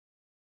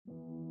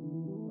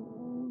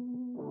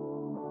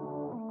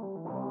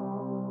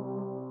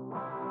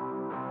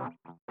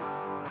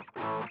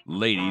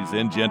Ladies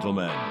and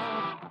gentlemen,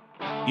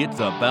 it's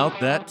about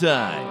that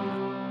time.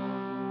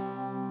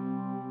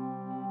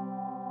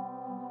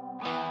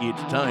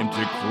 It's time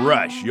to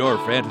crush your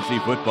fantasy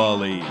football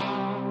league.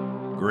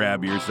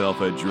 Grab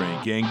yourself a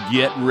drink and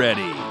get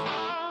ready.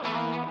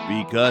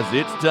 Because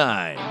it's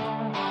time.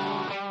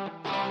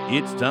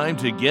 It's time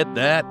to get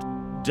that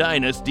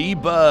Dynasty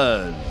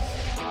Buzz.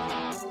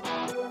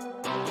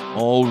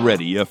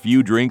 Already a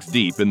few drinks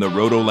deep in the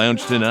Roto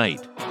Lounge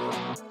tonight.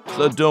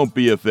 So don't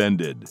be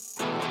offended.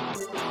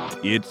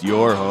 It's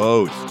your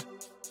host,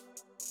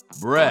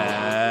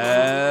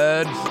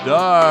 Brad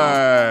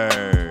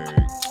Starks.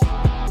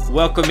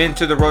 Welcome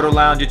into the Roto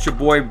Lounge. It's your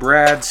boy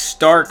Brad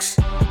Starks.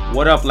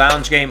 What up,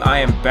 Lounge Game? I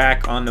am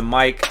back on the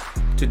mic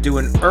to do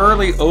an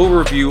early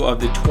overview of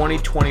the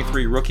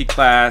 2023 rookie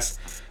class.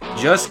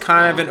 Just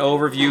kind of an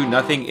overview,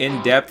 nothing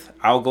in depth.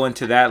 I'll go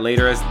into that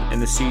later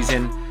in the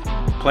season,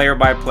 player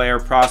by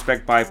player,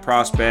 prospect by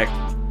prospect,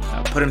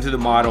 put them through the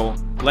model,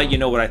 let you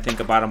know what I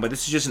think about them. But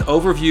this is just an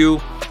overview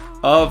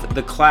of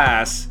the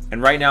class,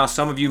 and right now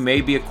some of you may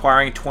be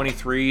acquiring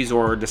 23s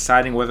or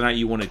deciding whether or not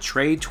you want to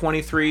trade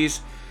 23s,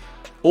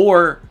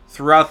 or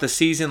throughout the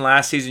season,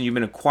 last season, you've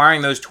been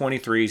acquiring those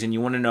 23s and you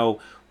want to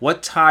know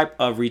what type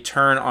of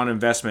return on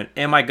investment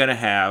am I going to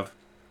have,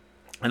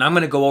 and I'm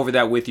going to go over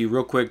that with you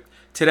real quick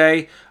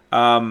today.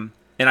 And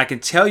I can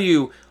tell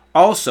you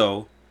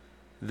also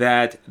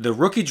that the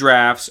rookie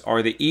drafts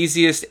are the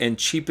easiest and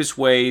cheapest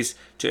ways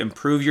to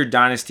improve your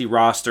dynasty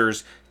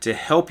rosters to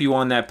help you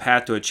on that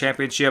path to a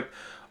championship.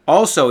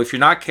 Also, if you're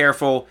not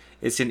careful,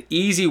 it's an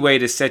easy way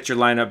to set your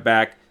lineup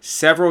back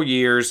several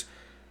years.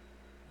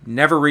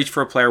 Never reach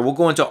for a player. We'll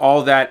go into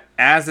all that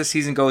as the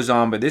season goes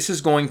on, but this is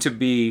going to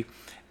be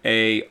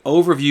a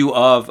overview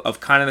of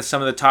kind of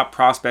some of the top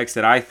prospects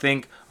that I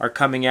think are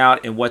coming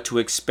out and what to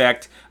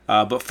expect.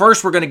 But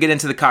first, we're going to get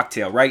into the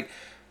cocktail, right?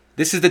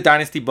 This is the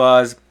Dynasty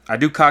Buzz. I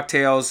do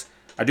cocktails.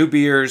 I do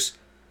beers.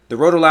 The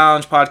Roto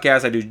Lounge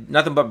podcast, I do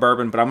nothing but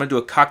bourbon, but I'm going to do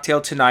a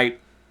cocktail tonight,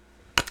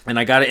 and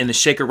I got it in the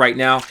shaker right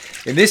now.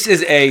 And this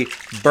is a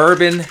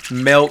bourbon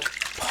milk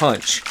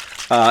punch.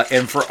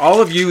 And for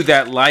all of you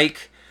that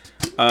like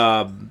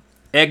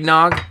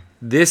eggnog,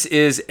 this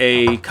is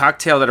a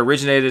cocktail that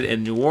originated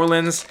in New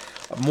Orleans,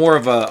 more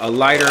of a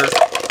lighter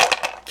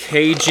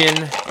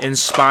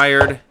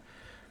Cajun-inspired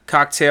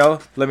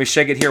cocktail. Let me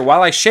shake it here.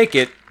 While I shake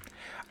it,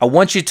 I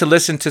want you to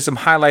listen to some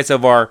highlights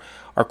of our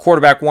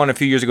quarterback one a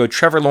few years ago,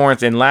 Trevor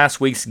Lawrence, in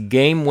last week's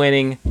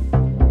game-winning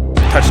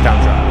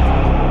touchdown drive.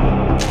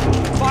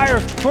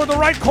 Fires toward the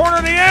right corner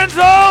of the end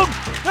zone.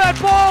 That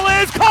ball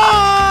is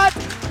caught!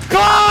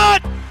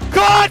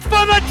 Caught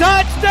for the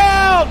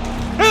touchdown!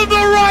 In the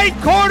right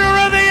corner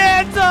of the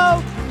end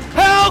zone!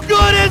 How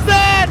good is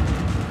that?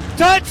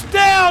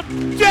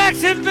 Touchdown,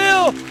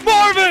 Jacksonville,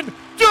 Marvin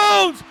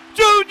Jones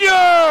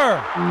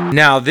Jr.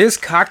 Now, this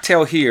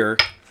cocktail here,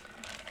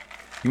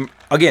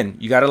 again,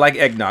 you got to like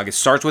eggnog. It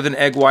starts with an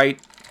egg white,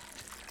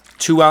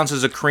 2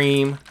 ounces of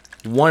cream,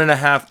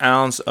 1.5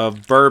 ounce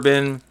of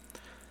bourbon,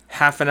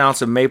 1/2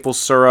 ounce of maple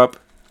syrup,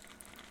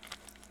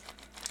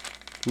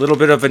 a little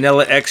bit of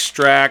vanilla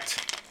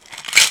extract.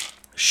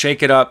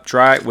 Shake it up,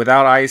 dry it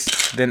without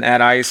ice, then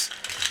add ice.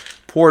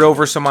 Pour it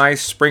over some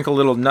ice, sprinkle a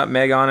little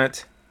nutmeg on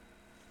it.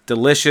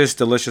 Delicious,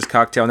 delicious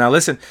cocktail. Now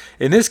listen,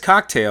 in this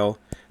cocktail,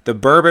 the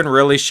bourbon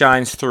really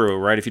shines through,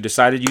 right? If you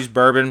decide to use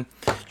bourbon,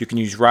 you can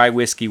use rye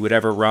whiskey,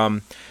 whatever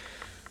rum.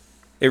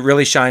 It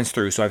really shines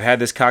through. So I've had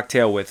this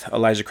cocktail with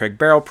Elijah Craig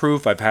Barrel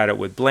Proof. I've had it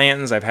with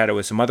Blanton's. I've had it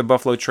with some other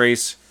Buffalo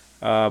Trace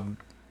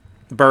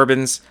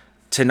bourbons.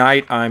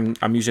 Tonight, I'm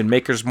using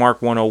Maker's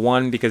Mark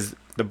 101 because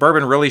the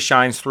bourbon really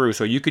shines through.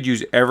 So you could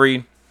use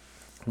every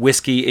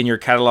whiskey in your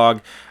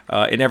catalog,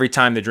 and every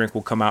time the drink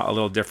will come out a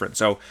little different.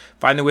 So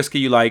find the whiskey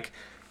you like.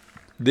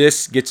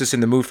 This gets us in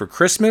the mood for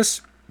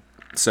Christmas.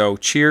 So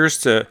cheers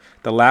to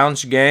the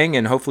Lounge Gang,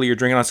 and hopefully you're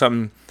drinking on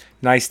something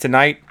nice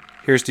tonight.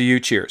 Here's to you.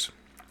 Cheers.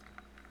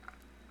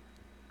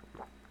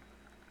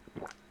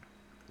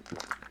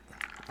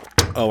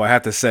 Oh, I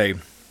have to say,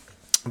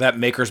 that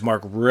Maker's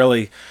Mark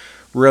really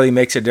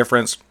makes a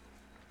difference.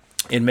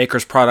 In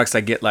Maker's products,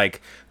 I get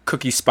like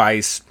cookie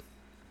spice,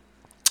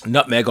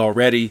 nutmeg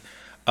already.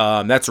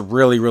 That's a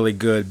really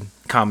good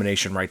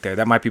combination right there.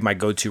 That might be my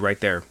go-to right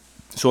there.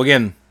 So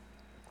again,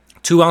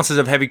 2 ounces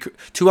of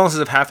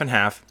half and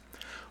half,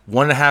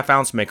 1.5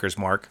 ounce Maker's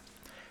Mark,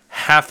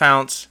 1/2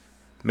 ounce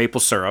maple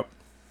syrup,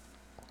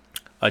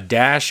 a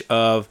dash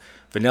of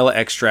vanilla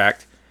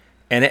extract,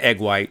 and an egg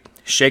white.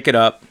 Shake it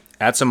up,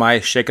 add some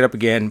ice, shake it up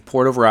again,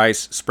 pour it over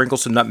ice, sprinkle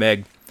some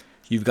nutmeg.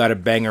 You've got a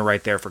banger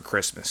right there for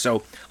Christmas.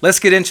 So let's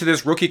get into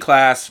this rookie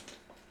class.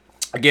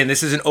 Again,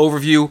 this is an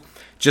overview.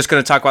 Just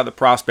going to talk about the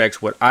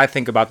prospects, what I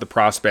think about the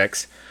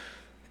prospects.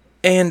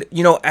 And,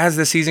 you know, as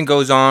the season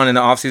goes on and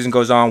the offseason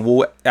goes on,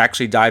 we'll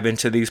actually dive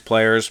into these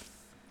players.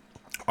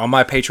 On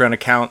my Patreon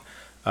account,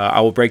 I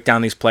will break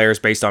down these players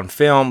based on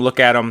film, look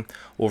at them,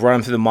 we'll run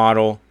them through the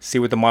model, see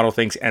what the model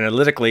thinks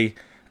analytically,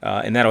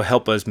 and that'll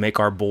help us make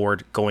our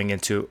board going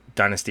into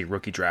Dynasty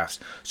rookie drafts.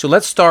 So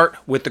let's start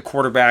with the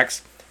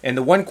quarterbacks. And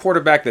the one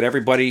quarterback that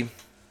everybody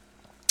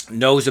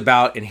knows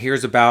about and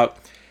hears about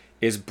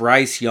is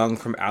Bryce Young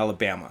from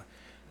Alabama.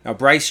 Now,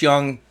 Bryce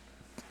Young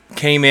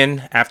came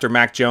in after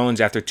Mac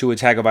Jones, after Tua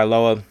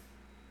Tagovailoa.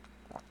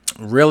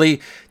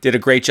 Really did a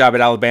great job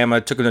at Alabama,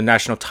 took him to the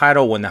national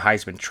title, won the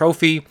Heisman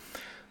Trophy,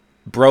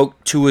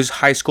 broke Tua's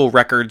high school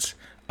records,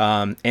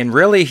 and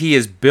really he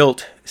is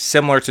built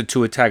similar to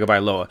Tua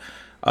Tagovailoa.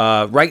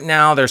 Right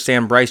now, they're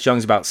saying Bryce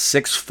Young's about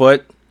 6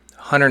 foot,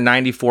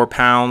 194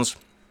 pounds.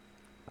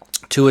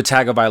 Tua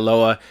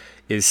Tagovailoa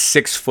is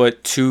 6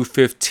 foot,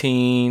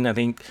 215, I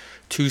think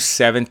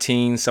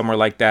 217, somewhere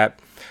like that.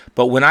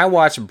 But when I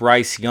watch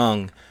Bryce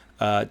Young,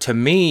 to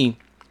me,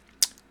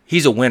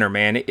 he's a winner,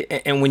 man.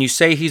 And when you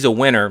say he's a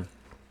winner,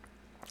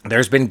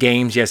 there's been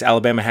games. Yes,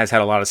 Alabama has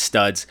had a lot of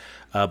studs.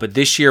 But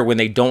this year, when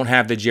they don't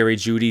have the Jerry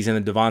Judys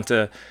and the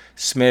Devonta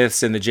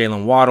Smiths and the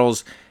Jalen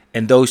Waddles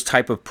and those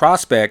type of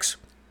prospects,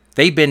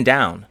 they've been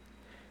down.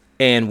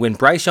 And when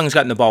Bryce Young's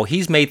gotten the ball,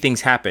 he's made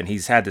things happen.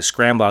 He's had to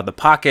scramble out of the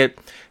pocket.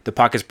 The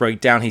pockets break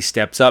down. He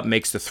steps up,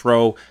 makes the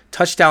throw.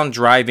 Touchdown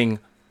driving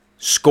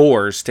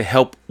scores to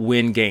help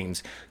win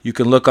games. You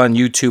can look on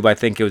YouTube. I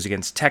think it was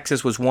against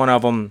Texas was one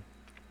of them.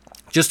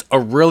 Just a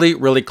really,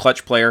 really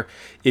clutch player.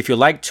 If you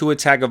like Tua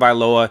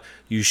Tagovailoa,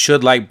 you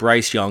should like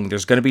Bryce Young.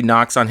 There's going to be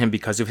knocks on him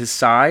because of his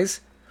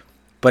size.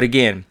 But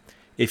again,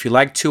 if you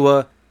like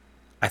Tua,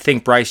 I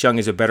think Bryce Young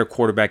is a better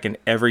quarterback in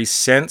every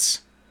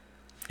sense.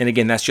 And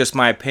again, that's just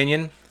my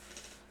opinion.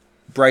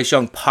 Bryce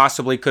Young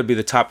possibly could be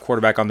the top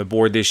quarterback on the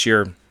board this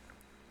year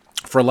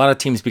for a lot of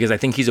teams because I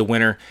think he's a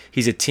winner.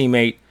 He's a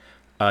teammate.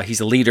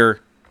 He's a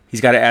leader. He's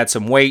got to add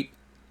some weight,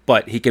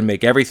 but he can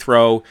make every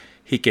throw.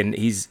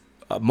 He's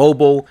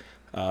mobile.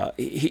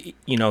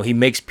 He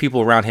makes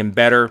people around him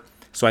better.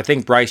 So I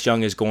think Bryce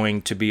Young is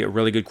going to be a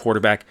really good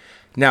quarterback.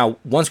 Now,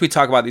 once we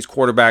talk about these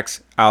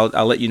quarterbacks,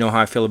 I'll let you know how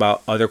I feel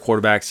about other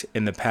quarterbacks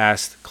in the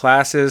past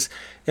classes,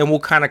 and we'll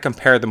kind of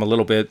compare them a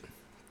little bit.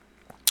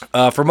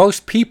 For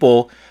most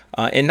people,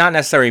 and not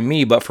necessarily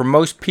me, but for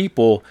most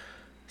people,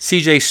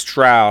 C.J.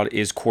 Stroud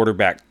is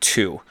quarterback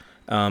 2.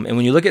 And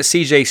when you look at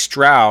C.J.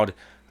 Stroud,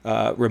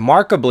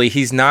 remarkably,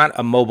 he's not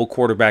a mobile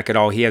quarterback at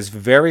all. He has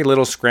very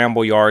little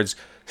scramble yards,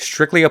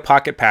 strictly a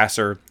pocket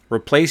passer,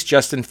 replaced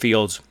Justin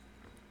Fields.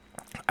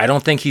 I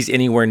don't think he's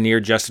anywhere near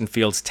Justin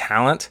Fields'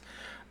 talent,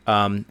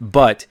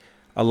 but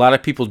a lot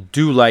of people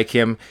do like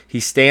him.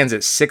 He stands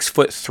at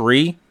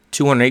 6'3",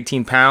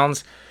 218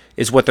 pounds,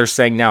 is what they're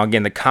saying now.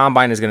 Again, the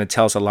combine is going to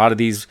tell us a lot of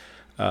these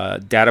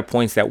data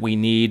points that we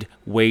need: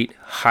 weight,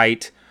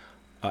 height,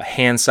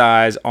 hand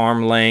size,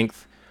 arm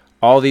length,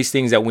 all these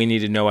things that we need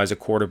to know as a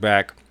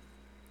quarterback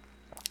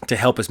to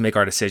help us make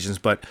our decisions.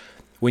 But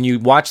when you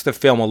watch the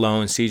film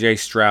alone, C.J.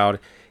 Stroud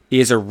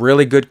is a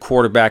really good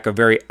quarterback, a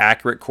very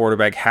accurate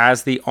quarterback,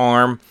 has the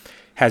arm,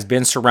 has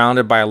been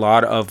surrounded by a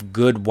lot of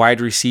good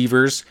wide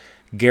receivers: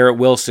 Garrett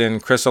Wilson,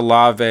 Chris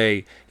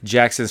Olave,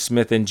 Jackson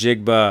Smith and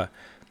Jigba,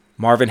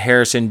 Marvin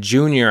Harrison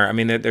Jr. I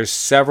mean, there's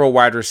several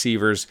wide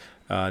receivers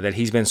that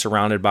he's been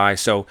surrounded by.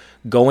 So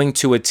going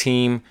to a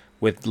team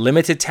with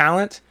limited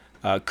talent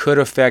could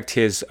affect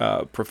his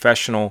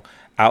professional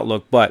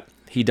outlook, but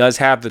he does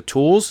have the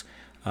tools,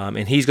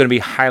 and he's going to be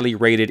highly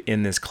rated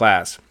in this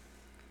class.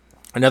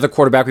 Another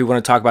quarterback we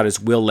want to talk about is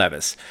Will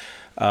Levis.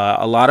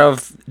 A lot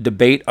of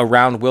debate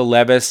around Will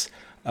Levis.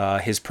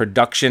 His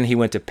production, he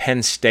went to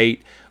Penn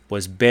State,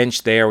 was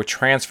benched there,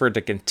 transferred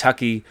to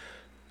Kentucky,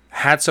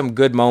 had some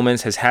good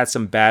moments, has had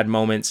some bad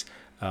moments.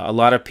 A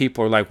lot of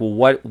people are like,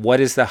 well, what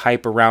is the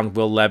hype around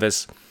Will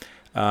Levis?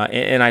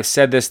 And I've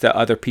said this to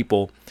other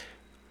people.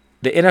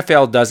 The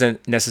NFL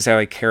doesn't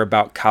necessarily care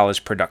about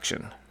college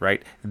production,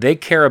 right? They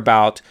care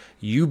about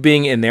you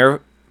being in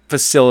their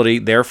facility,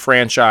 their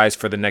franchise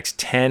for the next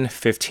 10,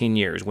 15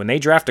 years. When they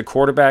draft a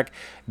quarterback,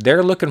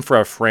 they're looking for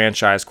a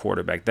franchise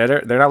quarterback.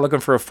 They're not looking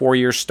for a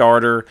 4-year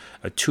starter,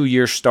 a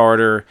 2-year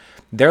starter.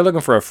 They're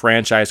looking for a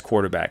franchise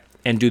quarterback.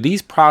 And do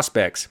these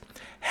prospects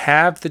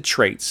have the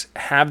traits,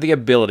 have the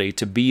ability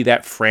to be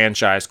that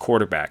franchise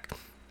quarterback?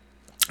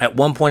 At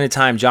one point in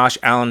time, Josh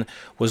Allen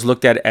was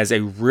looked at as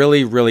a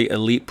really, really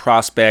elite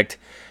prospect.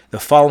 The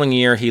following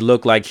year, he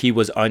looked like he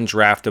was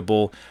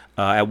undraftable.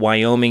 At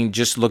Wyoming,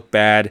 just looked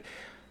bad.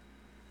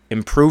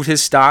 Improved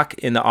his stock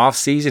in the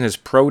offseason, his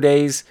pro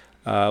days,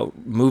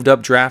 moved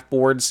up draft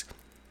boards.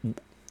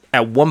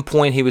 At one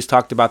point, he was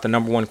talked about the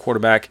number 1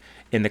 quarterback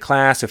in the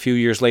class. A few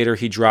years later,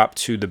 he dropped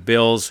to the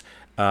Bills,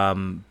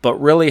 but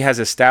really has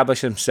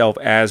established himself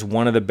as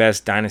one of the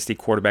best dynasty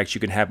quarterbacks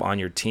you can have on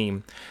your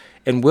team.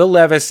 And Will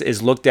Levis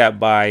is looked at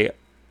by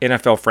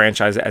NFL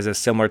franchise as a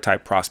similar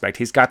type prospect.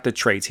 He's got the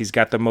traits. He's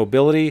got the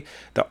mobility,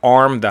 the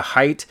arm, the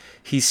height.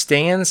 He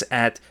stands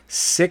at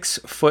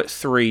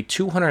 6'3",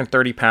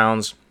 230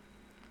 pounds,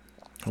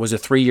 was a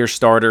 3-year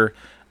starter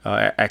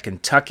at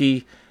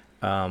Kentucky.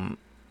 A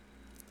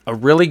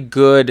really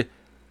good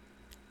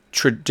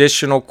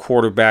traditional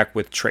quarterback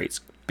with traits.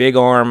 Big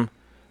arm,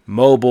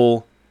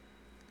 mobile,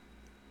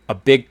 a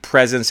big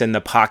presence in the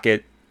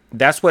pocket.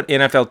 That's what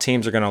NFL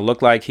teams are going to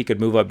look like. He could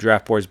move up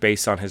draft boards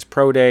based on his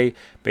pro day,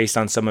 based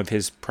on some of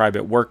his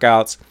private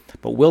workouts.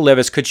 But Will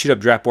Levis could shoot up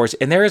draft boards,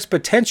 and there is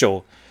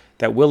potential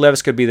that Will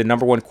Levis could be the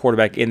number 1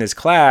 quarterback in this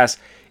class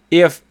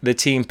if the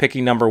team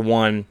picking number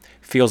 1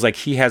 feels like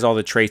he has all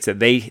the traits that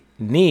they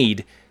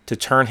need to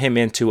turn him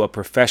into a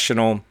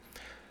professional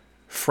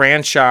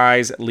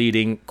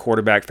franchise-leading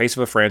quarterback, face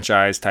of a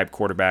franchise type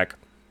quarterback,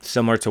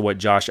 similar to what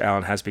Josh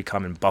Allen has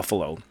become in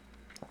Buffalo.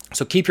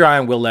 So keep your eye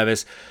on Will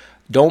Levis.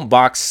 Don't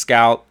box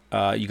scout.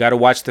 You got to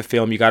watch the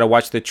film. You got to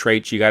watch the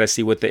traits. You got to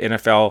see what the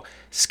NFL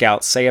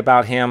scouts say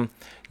about him,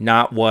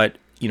 not what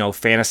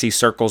fantasy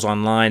circles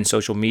online,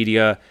 social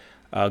media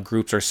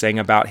groups are saying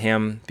about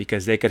him,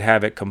 because they could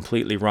have it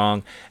completely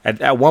wrong.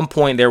 At one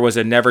point, there was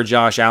a Never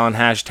Josh Allen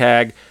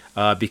hashtag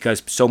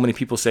because so many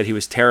people said he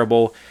was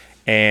terrible.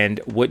 And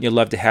wouldn't you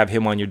love to have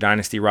him on your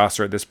dynasty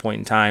roster at this point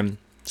in time?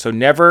 So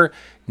never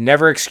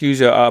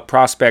excuse a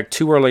prospect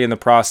too early in the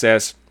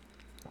process.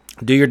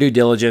 Do your due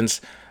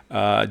diligence.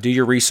 Do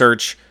your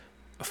research.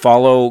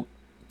 Follow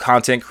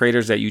content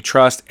creators that you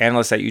trust,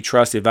 analysts that you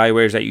trust,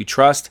 evaluators that you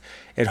trust,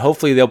 and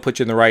hopefully they'll put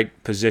you in the right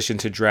position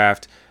to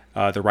draft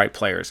the right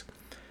players.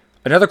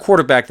 Another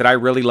quarterback that I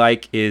really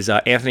like is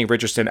Anthony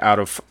Richardson out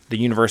of the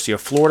University of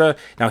Florida.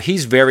 Now,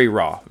 he's very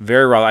raw,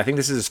 very raw. I think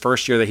this is his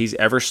first year that he's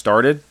ever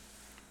started.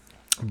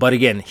 But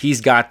again,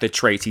 he's got the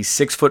traits. He's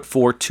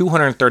 6'4",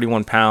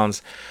 231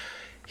 pounds.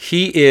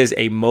 He is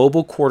a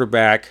mobile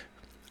quarterback.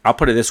 I'll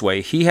put it this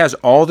way. He has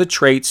all the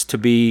traits to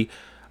be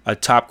a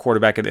top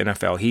quarterback in the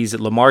NFL. He's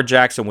Lamar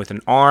Jackson with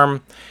an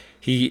arm.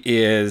 He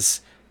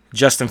is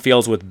Justin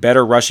Fields with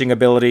better rushing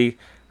ability.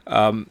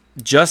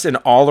 Just an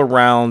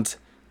all-around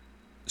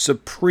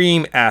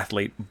supreme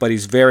athlete, but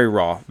he's very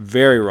raw,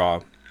 very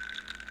raw.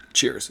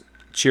 Cheers.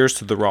 Cheers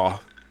to the raw.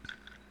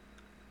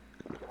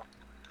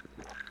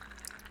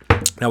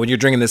 Now, when you're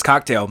drinking this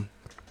cocktail,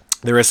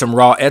 there is some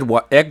raw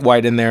egg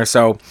white in there,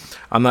 so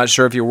I'm not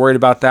sure if you're worried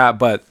about that,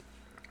 but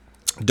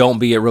don't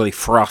be. It really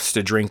froths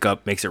the drink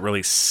up, makes it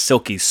really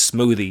silky,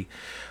 smoothie.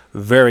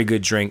 Very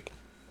good drink.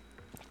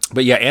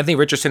 But yeah, Anthony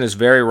Richardson is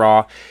very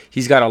raw.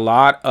 He's got a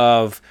lot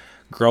of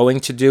growing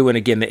to do, and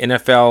again, the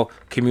NFL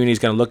community is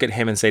going to look at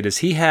him and say, does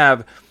he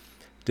have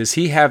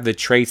the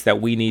traits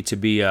that we need to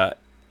be a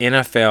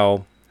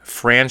NFL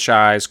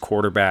franchise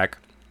quarterback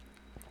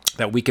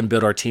that we can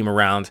build our team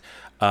around?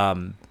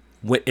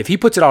 If he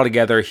puts it all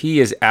together,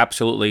 he is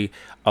absolutely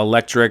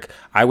electric.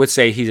 I would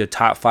say he's a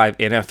top 5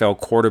 NFL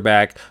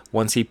quarterback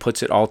once he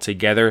puts it all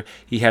together.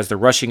 He has the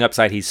rushing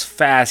upside. He's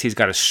fast. He's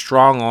got a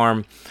strong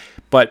arm,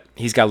 but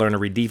he's got to learn to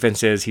read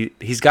defenses.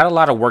 He's got a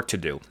lot of work to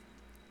do.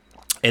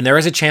 And there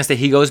is a chance that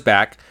he goes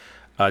back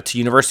to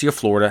University of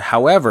Florida.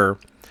 However,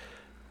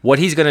 what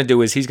he's going to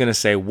do is he's going to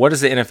say, what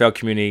is the NFL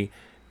community?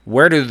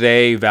 Where do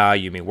they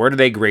value me? Where do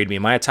they grade me?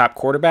 Am I a top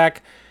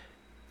quarterback?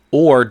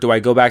 Or do I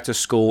go back to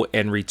school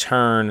and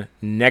return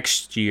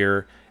next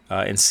year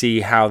and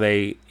see how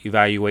they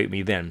evaluate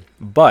me then?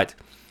 But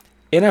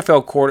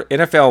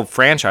NFL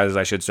franchises,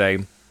 I should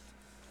say,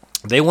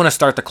 they want to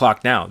start the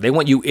clock now. They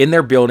want you in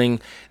their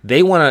building.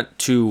 They want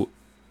to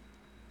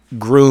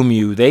groom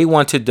you. They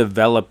want to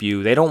develop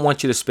you. They don't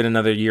want you to spend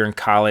another year in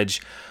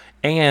college.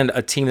 And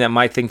a team that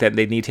might think that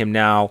they need him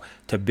now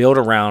to build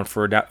around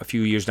for a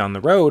few years down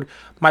the road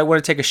might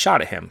want to take a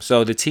shot at him.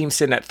 So the team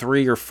sitting at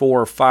 3 or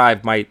 4 or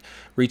 5 might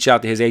reach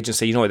out to his agent and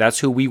say, you know what, that's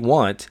who we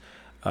want.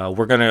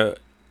 We're going to,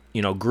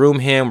 groom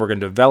him. We're going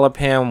to develop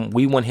him.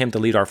 We want him to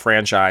lead our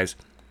franchise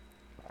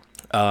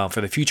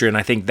for the future. And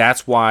I think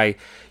that's why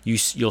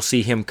you'll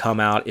see him come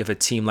out if a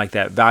team like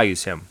that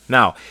values him.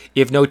 Now,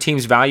 if no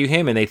teams value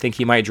him and they think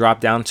he might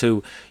drop down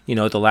to,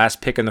 the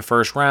last pick in the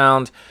first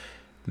round,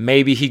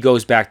 maybe he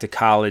goes back to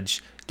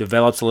college,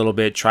 develops a little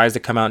bit, tries to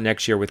come out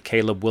next year with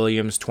Caleb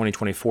Williams,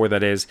 2024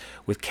 that is,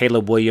 with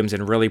Caleb Williams,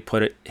 and really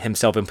put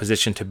himself in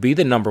position to be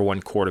the number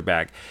 1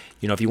 quarterback.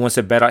 If he wants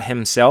to bet on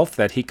himself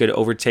that he could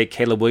overtake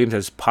Caleb Williams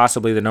as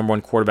possibly the number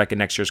 1 quarterback in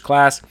next year's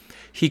class,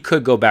 he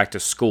could go back to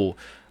school.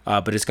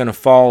 But it's going to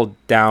fall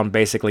down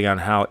basically on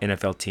how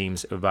NFL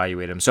teams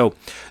evaluate him. So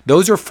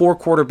those are 4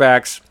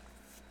 quarterbacks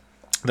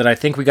that I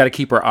think we got to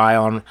keep our eye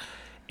on.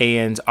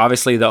 And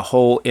obviously the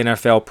whole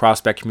NFL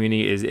prospect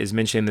community is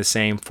mentioning the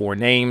same 4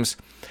 names.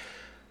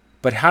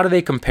 But how do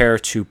they compare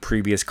to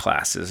previous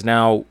classes?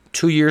 Now,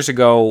 2 years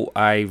ago,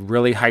 I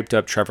really hyped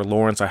up Trevor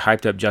Lawrence. I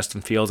hyped up Justin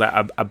Fields.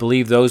 I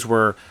believe those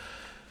were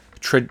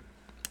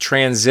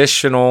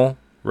transitional,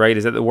 right?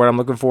 Is that the word I'm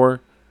looking for?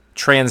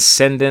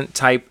 Transcendent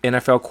type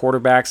NFL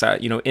quarterbacks.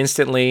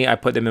 Instantly I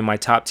put them in my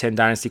top 10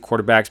 dynasty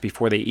quarterbacks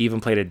before they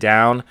even played it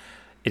down.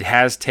 It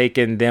has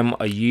taken them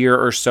a year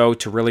or so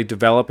to really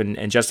develop,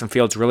 and Justin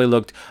Fields really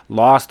looked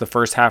lost the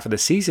first half of the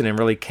season and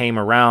really came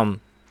around.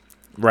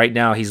 Right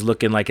now, he's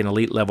looking like an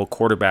elite level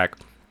quarterback.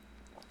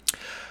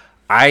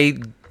 I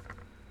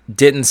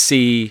didn't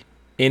see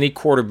any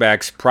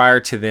quarterbacks prior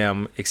to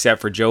them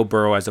except for Joe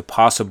Burrow as a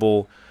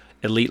possible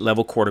elite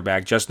level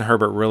quarterback. Justin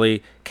Herbert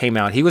really came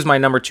out. He was my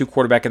number 2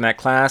 quarterback in that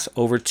class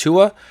over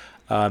Tua,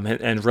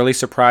 and really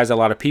surprised a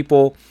lot of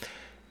people.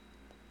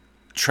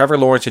 Trevor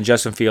Lawrence and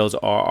Justin Fields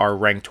are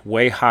ranked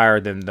way higher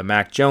than the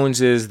Mac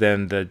Joneses,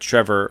 than the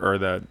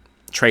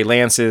Trey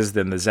Lances,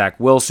 than the Zach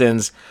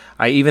Wilsons.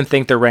 I even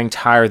think they're ranked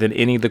higher than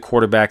any of the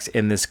quarterbacks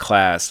in this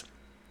class.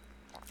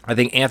 I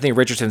think Anthony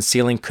Richardson's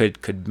ceiling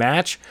could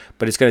match,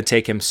 but it's going to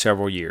take him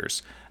several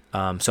years.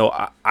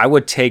 So I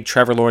would take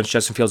Trevor Lawrence,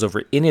 Justin Fields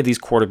over any of these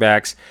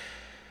quarterbacks.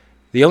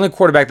 The only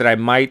quarterback that I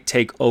might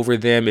take over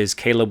them is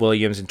Caleb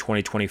Williams in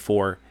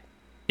 2024.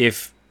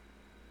 If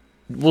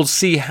we'll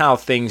see how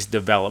things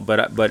develop,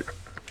 but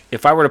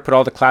if I were to put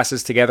all the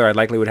classes together, I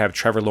likely would have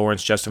Trevor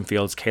Lawrence, Justin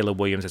Fields, Caleb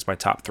Williams as my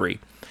top 3.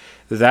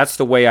 That's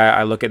the way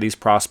I look at these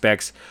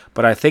prospects.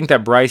 But I think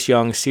that Bryce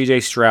Young,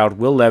 C.J. Stroud,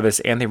 Will Levis,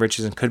 Anthony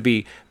Richardson could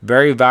be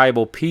very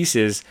valuable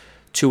pieces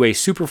to a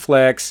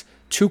superflex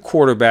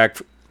 2-quarterback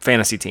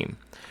fantasy team.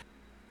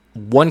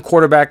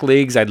 1-quarterback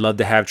leagues, I'd love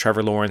to have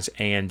Trevor Lawrence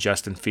and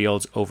Justin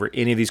Fields over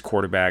any of these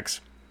quarterbacks.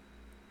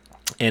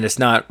 And it's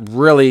not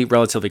really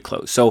relatively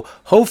close. So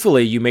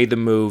hopefully you made the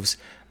moves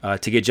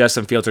to get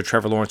Justin Fields or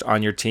Trevor Lawrence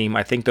on your team.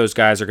 I think those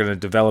guys are going to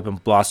develop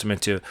and blossom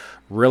into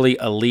really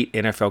elite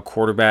NFL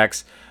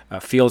quarterbacks.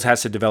 Fields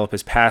has to develop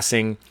his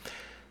passing.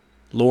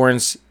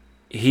 Lawrence,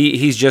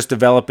 he's just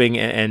developing,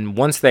 and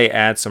once they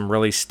add some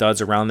really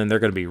studs around them, they're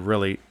going to be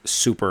really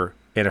super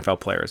NFL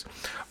players.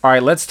 All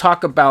right, let's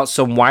talk about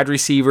some wide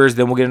receivers,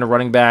 then we'll get into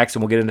running backs,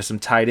 and we'll get into some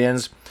tight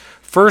ends.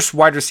 First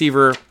wide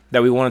receiver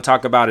that we want to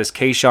talk about is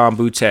Kayshon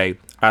Boutte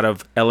out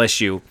of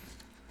LSU.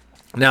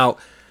 Now,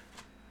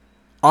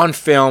 on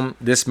film,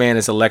 this man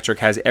is electric,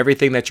 has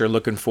everything that you're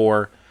looking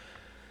for.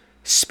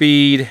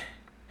 Speed,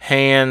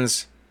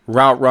 hands,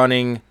 route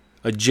running,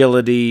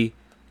 agility,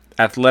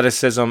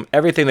 athleticism,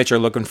 everything that you're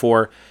looking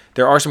for.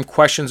 There are some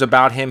questions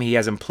about him. He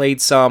hasn't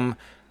played some,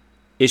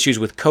 issues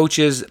with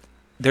coaches.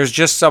 There's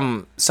just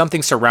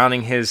something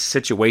surrounding his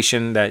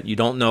situation that you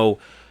don't know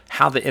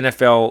how the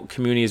NFL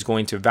community is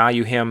going to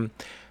value him.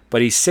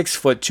 But he's 6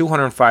 foot,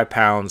 205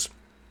 pounds,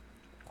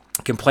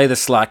 can play the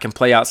slot, can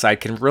play outside,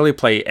 can really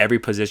play every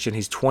position.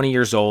 He's 20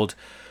 years old.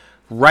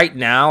 Right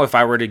now, if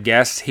I were to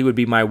guess, he would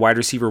be my wide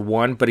receiver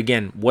 1. But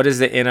again, what does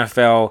the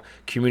NFL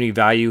community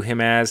value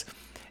him as?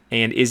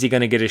 And is he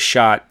going to get a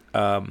shot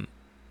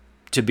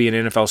to be an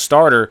NFL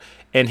starter?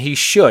 And he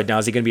should. Now,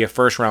 is he going to be a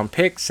first-round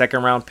pick,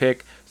 second-round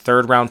pick,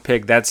 third-round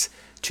pick? That's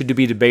to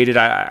be debated.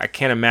 I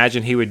can't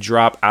imagine he would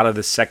drop out of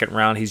the second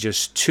round. He's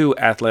just too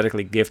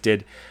athletically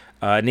gifted.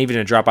 And even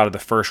to drop out of the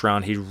first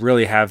round, he'd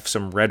really have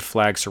some red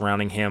flags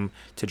surrounding him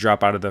to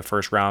drop out of the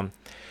first round.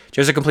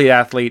 Just a complete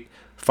athlete,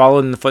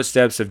 followed in the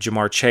footsteps of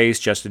Jamar Chase,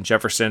 Justin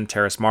Jefferson,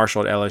 Terrace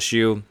Marshall at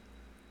LSU.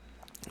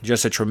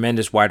 Just a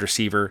tremendous wide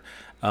receiver.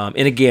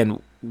 And again,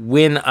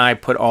 when I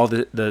put all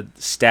the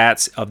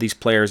stats of these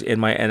players in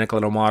my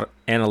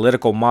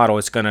analytical model,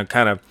 it's going to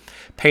kind of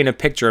paint a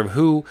picture of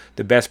who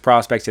the best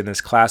prospects in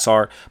this class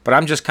are. But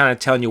I'm just kind of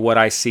telling you what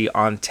I see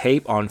on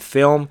tape, on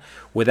film,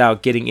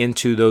 without getting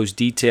into those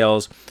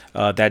details,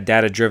 that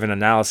data-driven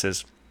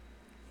analysis.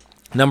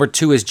 Number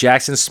 2 is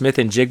Jackson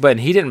Smith-Njigba, and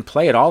he didn't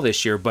play at all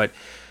this year, but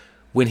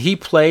when he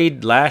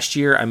played last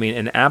year, I mean,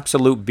 an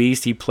absolute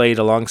beast. He played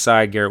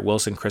alongside Garrett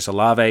Wilson, Chris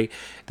Olave.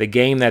 The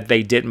game that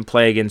they didn't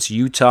play against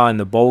Utah in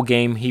the bowl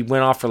game, he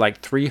went off for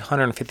like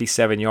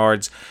 357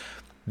 yards.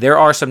 There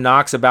are some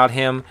knocks about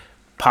him,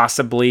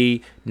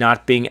 possibly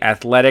not being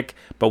athletic,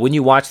 but when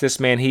you watch this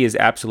man, he is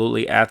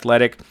absolutely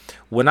athletic.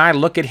 When I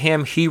look at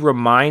him, he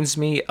reminds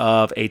me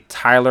of a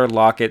Tyler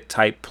Lockett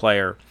type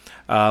player.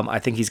 I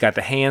think he's got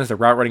the hands, the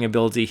route running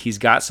ability. He's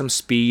got some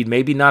speed,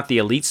 maybe not the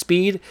elite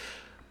speed,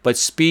 but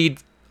speed,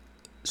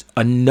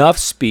 enough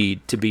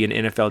speed to be an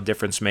NFL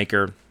difference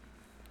maker.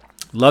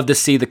 Love to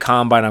see the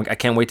combine. I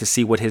can't wait to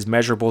see what his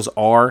measurables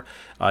are.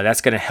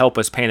 That's going to help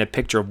us paint a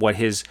picture of what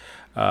his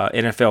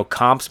NFL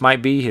comps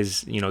might be,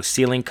 his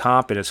ceiling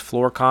comp and his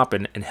floor comp,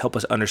 and help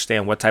us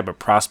understand what type of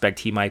prospect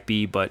he might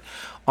be. But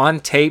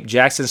on tape,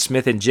 Jackson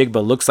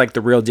Smith-Njigba looks like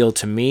the real deal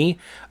to me,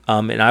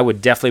 and I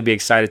would definitely be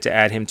excited to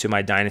add him to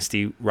my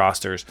dynasty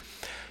rosters.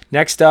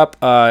 Next up,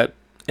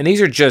 and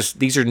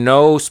these are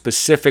no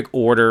specific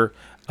order.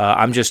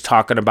 I'm just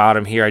talking about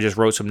him here. I just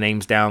wrote some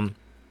names down.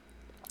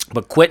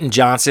 But Quentin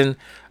Johnson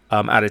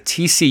out of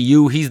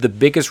TCU, he's the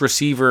biggest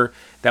receiver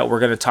that we're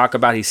going to talk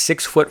about. He's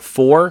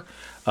 6'4",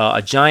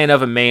 a giant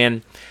of a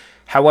man.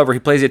 However, he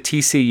plays at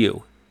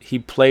TCU. He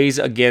plays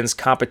against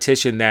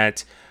competition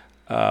that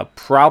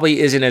probably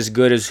isn't as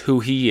good as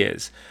who he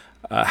is.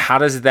 How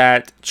does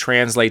that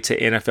translate to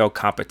NFL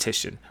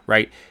competition,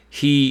 right?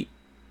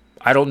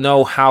 I don't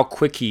know how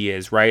quick he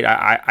is, right?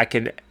 I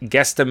can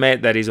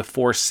guesstimate that he's a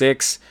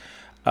 4.6,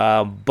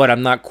 but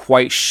I'm not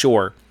quite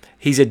sure.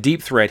 He's a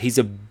deep threat. He's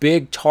a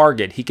big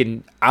target. He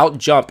can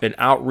out-jump and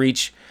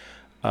outreach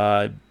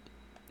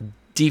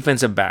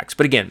defensive backs.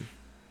 But again,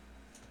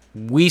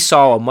 we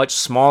saw a much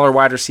smaller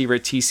wide receiver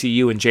at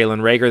TCU and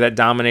Jalen Reagor that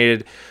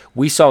dominated.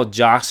 We saw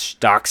Josh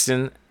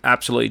Doctson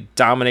absolutely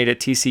dominate at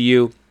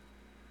TCU.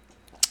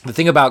 The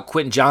thing about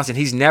Quentin Johnson,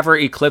 he's never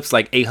eclipsed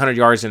like 800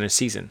 yards in a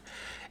season.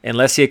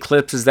 Unless he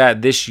eclipses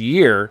that this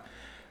year,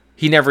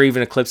 he never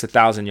even eclipsed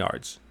 1,000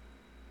 yards.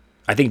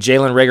 I think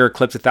Jalen Reagor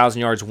eclipsed 1,000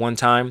 yards one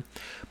time.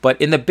 But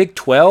in the Big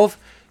 12,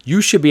 you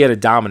should be able to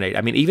dominate.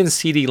 I mean, even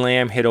CeeDee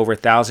Lamb hit over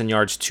 1,000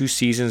 yards 2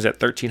 seasons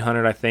at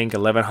 1,300, I think,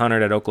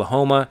 1,100 at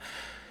Oklahoma.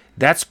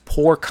 That's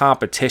poor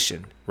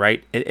competition,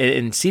 right?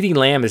 And CeeDee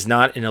Lamb is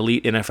not an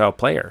elite NFL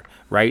player,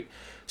 right?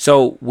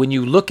 So when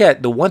you look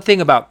at the one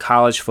thing about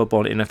college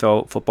football and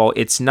NFL football,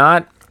 it's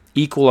not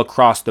equal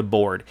across the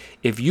board.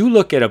 If you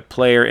look at a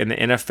player in the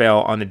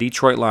NFL on the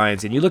Detroit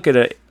Lions and you look at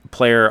a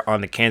player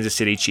on the Kansas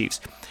City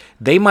Chiefs,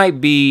 they might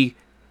be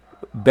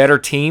better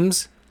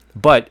teams,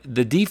 but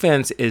the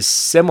defense is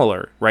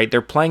similar, right?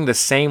 They're playing the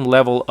same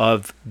level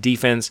of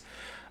defense,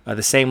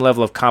 the same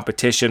level of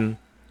competition.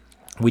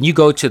 When you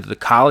go to the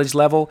college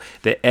level,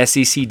 the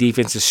SEC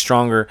defense is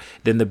stronger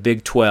than the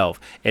Big 12,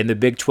 and the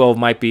Big 12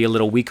 might be a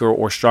little weaker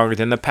or stronger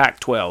than the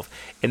Pac-12,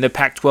 and the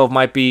Pac-12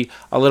 might be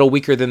a little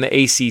weaker than the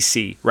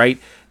ACC, right?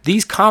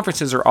 These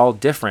conferences are all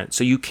different,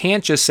 so you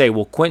can't just say,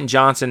 well, Quentin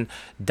Johnson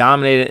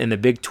dominated in the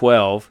Big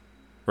 12,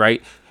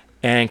 right?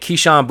 And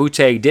Keyshawn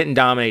Boutte didn't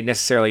dominate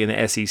necessarily in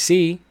the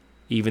SEC,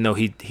 even though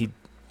he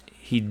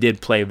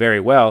did play very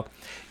well.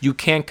 You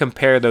can't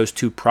compare those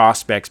two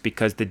prospects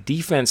because the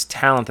defense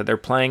talent that they're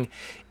playing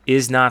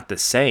is not the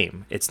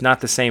same. It's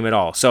not the same at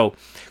all. So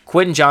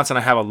Quentin Johnson,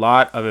 I have a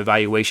lot of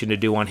evaluation to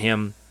do on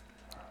him.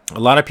 A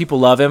lot of people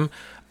love him.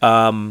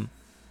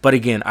 But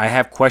again, I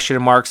have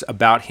question marks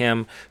about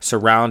him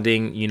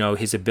surrounding,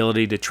 his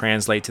ability to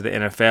translate to the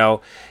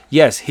NFL.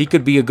 Yes, he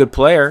could be a good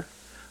player.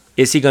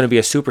 Is he going to be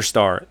a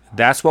superstar?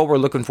 That's what we're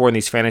looking for in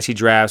these fantasy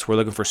drafts. We're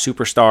looking for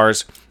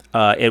superstars.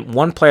 And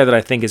one player that I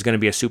think is going to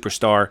be a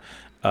superstar,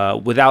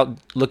 without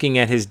looking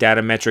at his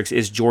data metrics,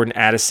 is Jordan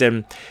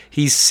Addison.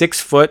 He's 6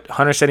 foot,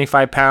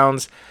 175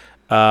 pounds.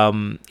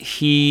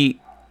 He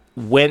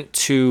went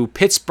to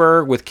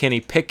Pittsburgh with Kenny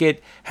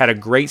Pickett, had a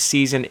great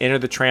season,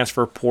 entered the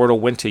transfer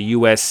portal, went to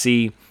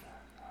USC,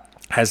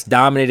 has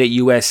dominated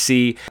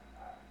USC.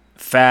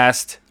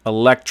 Fast,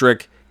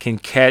 electric, can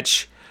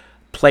catch,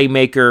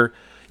 playmaker.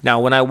 Now,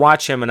 when I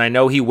watch him, and I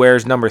know he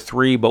wears number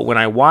 3, but when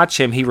I watch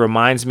him, he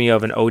reminds me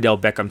of an Odell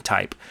Beckham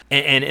type.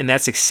 And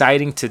that's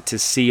exciting to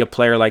see a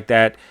player like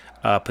that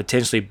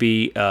potentially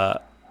be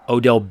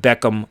Odell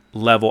Beckham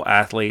level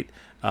athlete.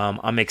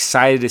 I'm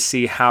excited to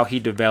see how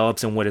he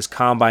develops and what his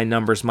combine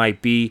numbers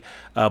might be.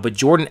 But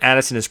Jordan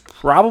Addison is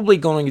probably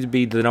going to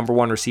be the number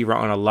 1 receiver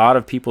on a lot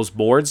of people's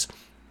boards.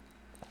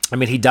 I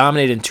mean, he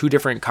dominated in 2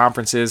 different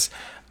conferences,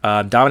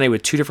 dominated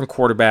with 2 different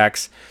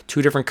quarterbacks,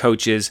 2 different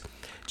coaches.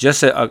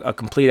 Just a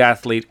complete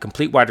athlete,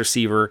 complete wide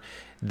receiver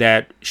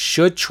that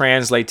should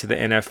translate to the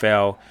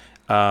NFL.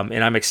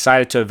 And I'm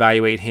excited to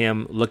evaluate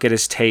him, look at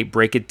his tape,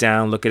 break it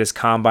down, look at his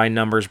combine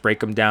numbers,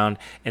 break them down,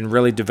 and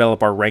really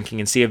develop our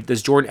ranking and see if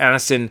does Jordan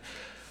Addison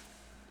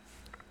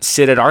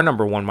sit at our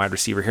number 1 wide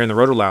receiver here in the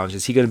Roto Lounge.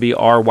 Is he going to be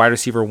our wide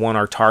receiver 1,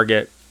 our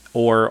target,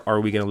 or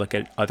are we going to look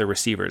at other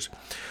receivers?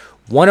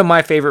 One of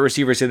my favorite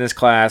receivers in this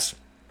class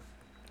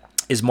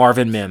is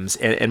Marvin Mims.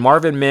 And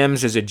Marvin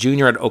Mims is a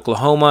junior at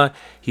Oklahoma.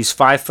 He's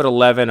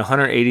 5'11",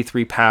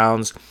 183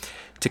 pounds.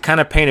 To kind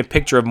of paint a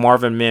picture of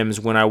Marvin Mims,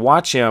 when I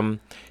watch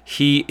him,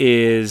 he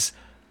is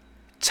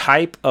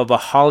type of a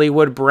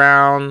Hollywood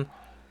Brown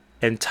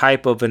and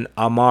type of an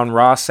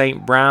Amon-Ra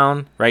St.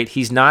 Brown, right?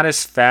 He's not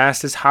as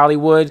fast as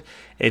Hollywood,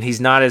 and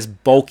he's not as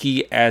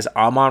bulky as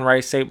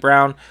Amon-Ra St.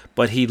 Brown,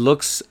 but he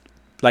looks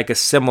like a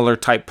similar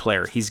type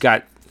player. He's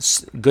got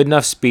good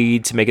enough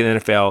speed to make it in the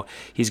NFL.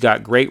 He's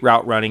got great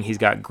route running. He's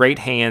got great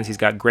hands. He's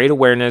got great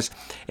awareness.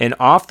 And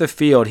off the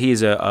field,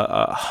 he's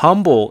a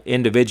humble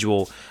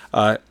individual.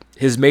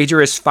 His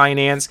major is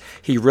finance.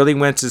 He really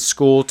went to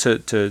school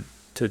to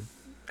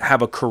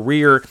have a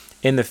career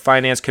in the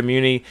finance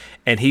community,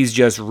 and he's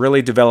just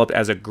really developed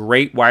as a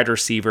great wide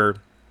receiver,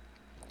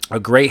 a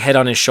great head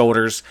on his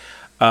shoulders.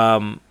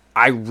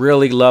 I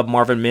really love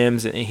Marvin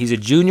Mims. He's a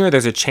junior.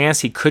 There's a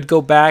chance he could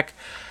go back.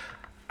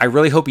 I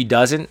really hope he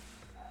doesn't.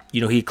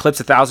 He eclipsed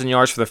 1,000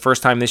 yards for the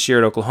first time this year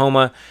at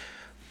Oklahoma.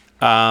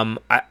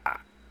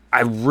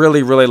 I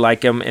really, really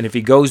like him. And if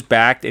he goes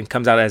back and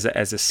comes out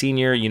as a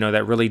senior,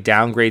 that really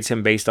downgrades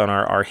him based on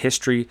our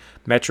history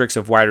metrics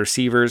of wide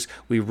receivers.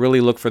 We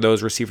really look for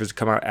those receivers to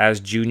come out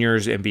as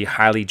juniors and be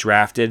highly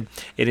drafted.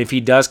 And if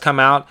he does come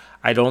out,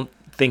 I don't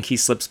think he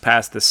slips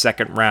past the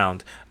 2nd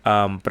round.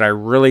 But I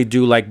really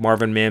do like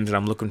Marvin Mims, and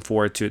I'm looking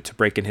forward to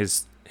breaking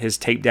his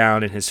tape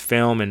down and his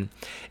film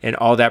and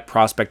all that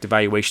prospect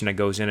evaluation that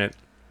goes in it.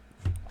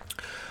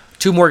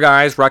 2 more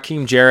guys.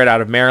 Raheem Jarrett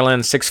out of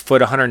Maryland, 6 foot,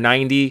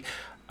 190.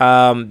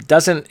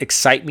 Doesn't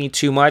excite me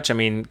too much. I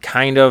mean,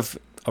 kind of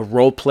a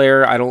role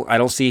player. I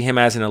don't see him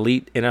as an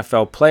elite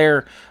NFL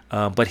player,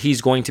 but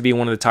he's going to be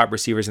one of the top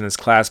receivers in this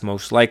class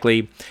most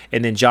likely.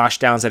 And then Josh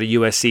Downs out of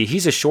USC.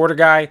 He's a shorter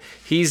guy.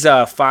 He's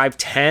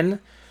 5'10",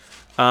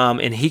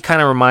 and he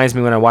kind of reminds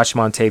me when I watch him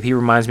on tape. He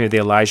reminds me of the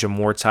Elijah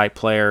Moore type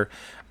player.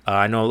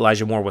 I know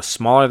Elijah Moore was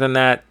smaller than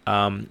that,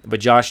 but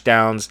Josh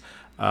Downs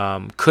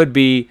could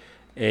be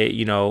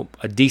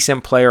a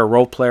decent player, a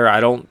role player.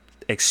 I don't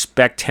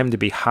expect him to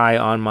be high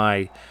on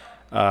my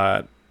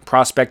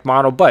prospect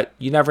model, but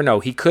you never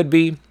know. He could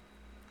be,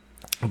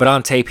 but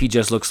on tape he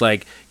just looks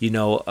like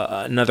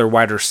another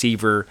wide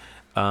receiver.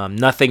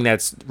 Nothing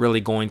that's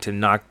really going to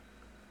knock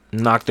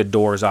the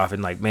doors off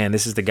and like, man,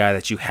 this is the guy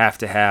that you have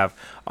to have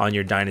on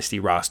your dynasty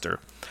roster.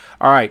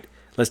 All right,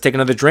 Let's take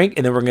another drink,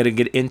 and then we're going to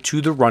get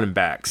into the running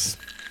backs.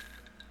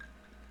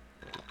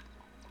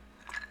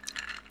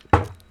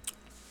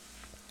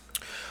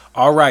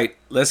 All right,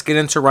 let's get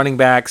into running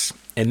backs.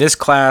 In this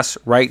class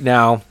right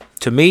now,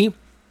 to me,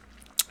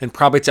 and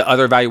probably to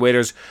other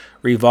evaluators,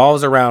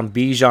 revolves around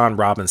Bijan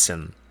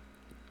Robinson.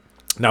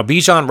 Now,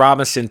 Bijan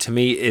Robinson, to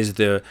me, is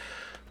the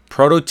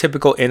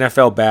prototypical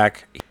NFL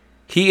back.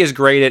 He is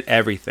great at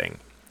everything.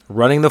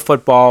 Running the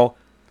football,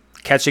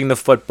 catching the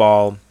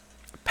football,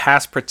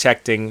 pass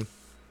protecting.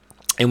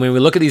 And when we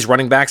look at these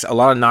running backs, a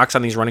lot of knocks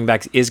on these running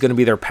backs is going to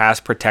be their pass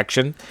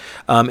protection.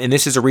 And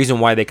this is a reason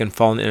why they can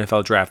fall in the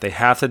NFL draft. They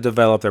have to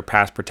develop their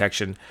pass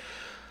protection.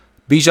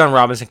 Bijan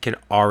Robinson can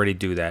already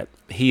do that.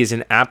 He is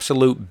an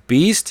absolute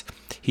beast.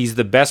 He's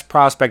the best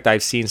prospect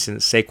I've seen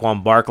since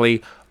Saquon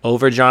Barkley,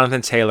 over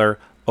Jonathan Taylor,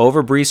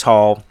 over Breece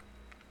Hall.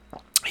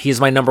 He's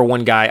my number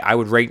one guy. I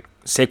would rate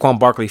Saquon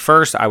Barkley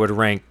first. I would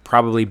rank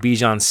probably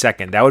Bijan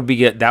second. That would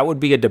be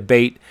a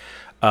debate.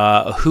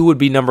 Who would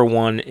be number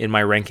one in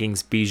my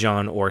rankings,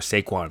 Bijan or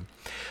Saquon?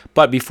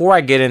 But before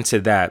I get into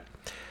that,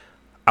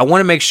 I want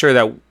to make sure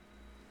that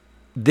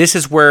this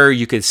is where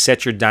you could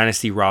set your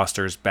dynasty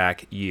rosters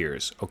back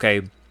years,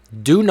 okay?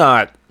 Do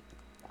not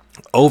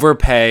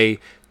overpay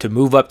to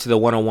move up to the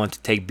 101 to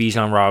take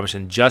Bijan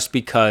Robinson just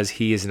because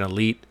he is an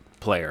elite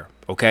player,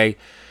 okay?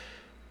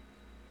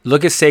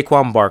 Look at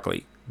Saquon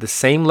Barkley, the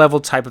same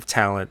level type of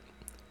talent.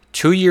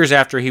 2 years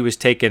after he was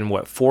taken,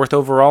 fourth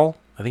overall?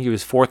 I think he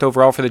was fourth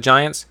overall for the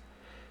Giants.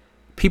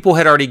 People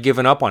had already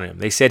given up on him.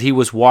 They said he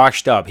was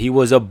washed up. He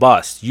was a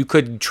bust. You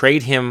could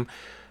trade him.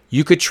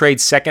 You could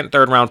trade second,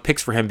 third round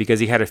picks for him because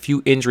he had a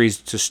few injuries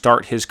to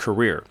start his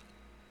career.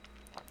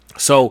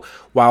 So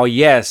while,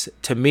 yes,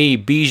 to me,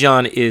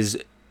 Bijan is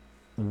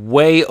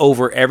way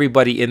over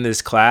everybody in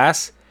this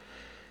class,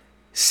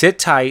 sit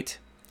tight.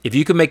 If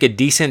you can make a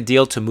decent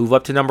deal to move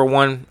up to number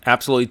one,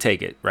 absolutely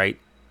take it, right?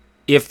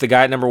 If the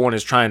guy at number one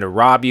is trying to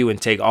rob you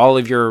and take all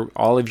of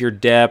your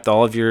depth,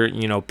 all of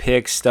your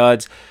picks,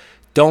 studs,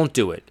 don't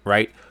do it,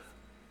 right?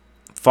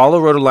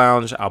 Follow Roto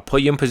Lounge. I'll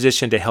put you in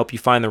position to help you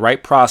find the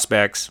right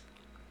prospects.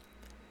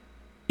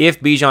 If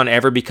Bijan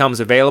ever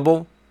becomes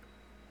available,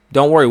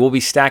 don't worry. We'll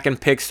be stacking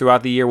picks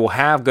throughout the year. We'll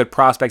have good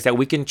prospects that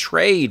we can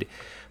trade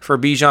for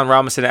Bijan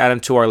Robinson to add him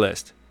to our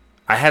list.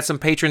 I had some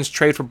patrons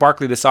trade for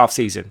Barkley this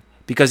offseason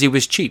because he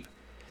was cheap.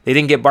 They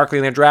didn't get Barkley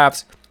in their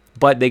drafts,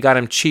 but they got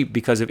him cheap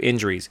because of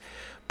injuries.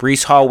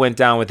 Breece Hall went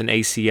down with an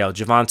ACL.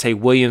 Javonte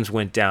Williams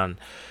went down.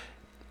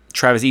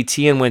 Travis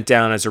Etienne went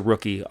down as a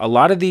rookie. A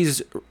lot of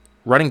these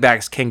running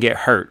backs can get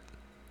hurt.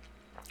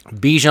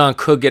 Bijan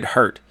could get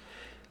hurt.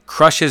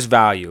 Crush his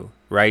value,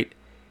 right?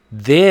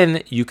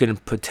 Then you can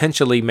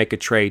potentially make a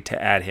trade to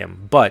add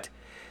him. But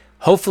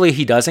hopefully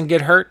he doesn't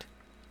get hurt.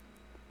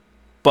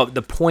 But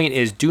the point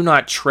is, do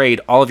not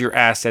trade all of your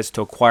assets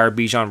to acquire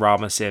Bijan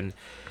Robinson,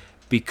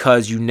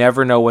 because you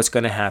never know what's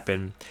going to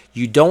happen.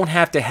 You don't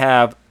have to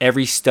have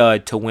every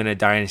stud to win a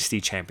dynasty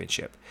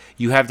championship.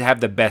 You have to have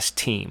the best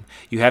team.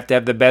 You have to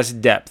have the best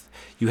depth.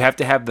 You have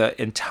to have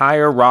the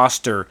entire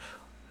roster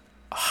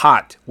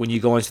hot when you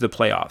go into the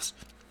playoffs.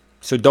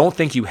 So don't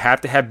think you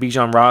have to have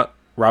Bijan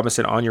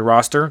Robinson on your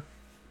roster.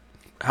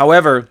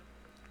 However,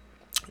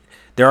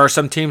 there are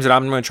some teams that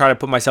I'm going to try to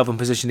put myself in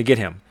position to get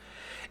him.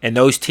 And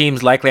those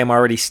teams, likely I'm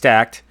already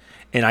stacked,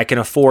 and I can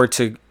afford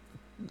to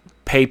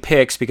pay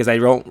picks because I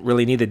don't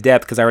really need the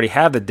depth because I already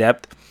have the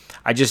depth.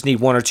 I just need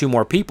one or two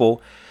more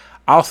people.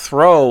 I'll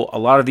throw a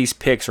lot of these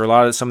picks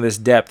or some of this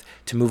depth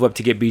to move up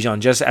to get Bijan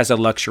just as a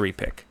luxury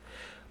pick.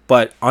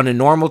 But on a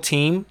normal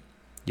team,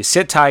 you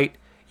sit tight,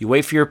 you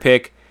wait for your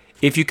pick.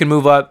 If you can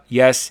move up,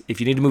 yes. If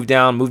you need to move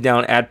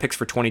down, add picks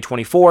for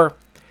 2024.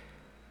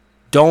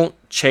 Don't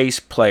chase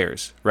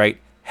players, right?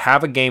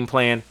 Have a game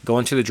plan, go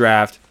into the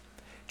draft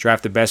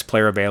the best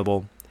player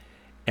available,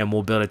 and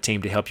we'll build a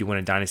team to help you win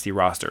a dynasty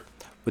roster.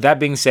 With that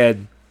being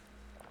said,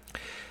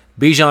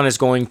 Bijan is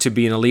going to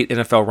be an elite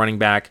NFL running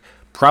back.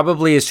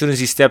 Probably as soon as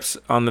he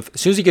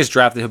gets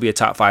drafted, he'll be a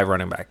top 5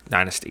 running back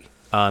dynasty.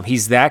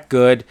 He's that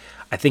good.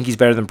 I think he's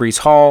better than Breece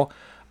Hall.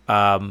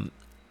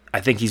 I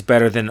think he's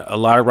better than a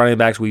lot of running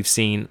backs we've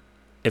seen,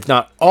 if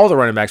not all the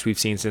running backs we've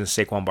seen since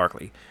Saquon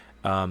Barkley.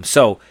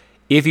 So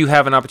if you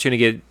have an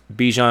opportunity to get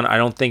Bijan, I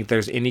don't think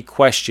there's any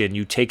question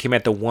you take him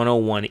at the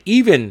 101,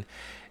 even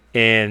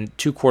in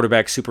 2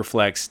 quarterback super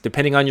flex,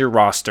 depending on your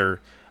roster.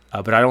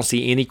 But I don't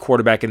see any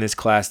quarterback in this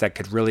class that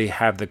could really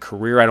have the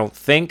career. I don't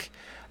think.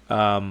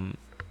 2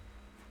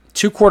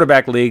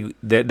 quarterback league,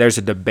 there's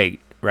a debate,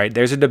 right?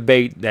 There's a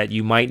debate that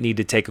you might need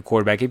to take a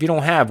quarterback if you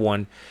don't have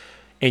one,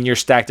 and you're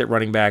stacked at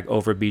running back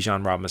over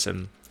Bijan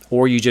Robinson,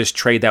 or you just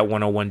trade that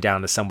 101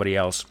 down to somebody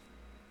else.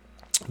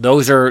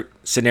 Those are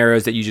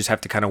scenarios that you just have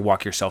to kind of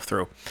walk yourself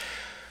through.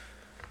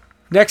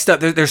 Next up,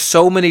 there's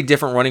so many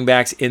different running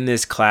backs in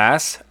this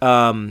class.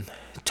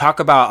 Talk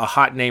about a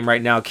hot name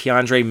right now,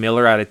 Keandre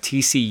Miller out of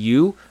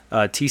TCU.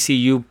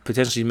 TCU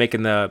potentially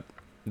making the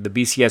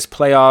BCS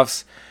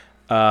playoffs.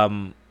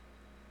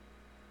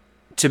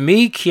 To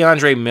me,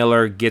 Keandre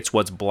Miller gets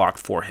what's blocked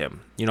for him.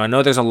 I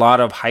know there's a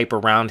lot of hype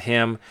around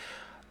him.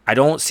 I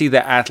don't see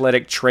the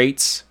athletic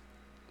traits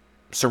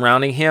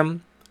surrounding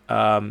him.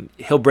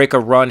 He'll break a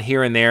run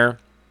here and there,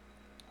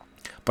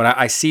 but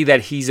I see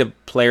that he's a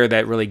player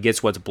that really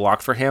gets what's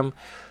blocked for him.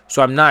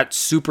 So I'm not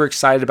super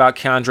excited about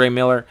Kendre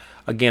Miller.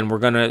 Again, we're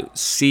going to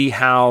see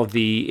how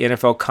the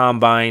NFL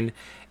Combine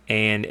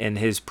and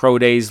his pro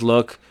days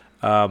look.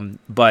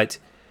 But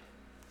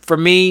for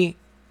me,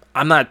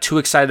 I'm not too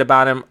excited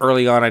about him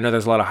early on. I know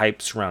there's a lot of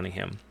hype surrounding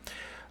him.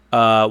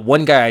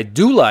 One guy I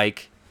do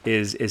like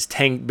is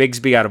Tank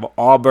Bigsby out of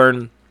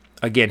Auburn.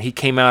 Again, he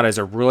came out as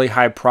a really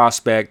high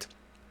prospect.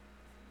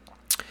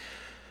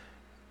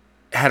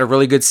 Had a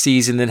really good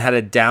season, then had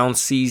a down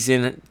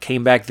season.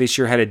 Came back this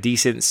year, had a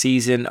decent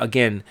season.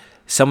 Again,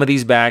 some of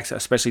these backs,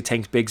 especially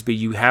Tank Bigsby,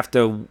 you have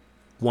to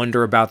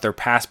wonder about their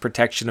pass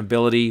protection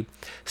ability.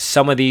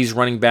 Some of these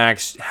running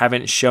backs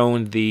haven't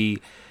shown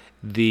the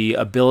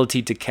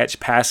ability to catch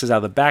passes out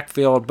of the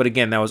backfield. But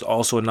again, that was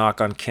also a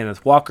knock on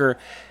Kenneth Walker.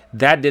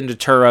 That didn't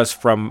deter us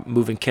from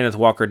moving Kenneth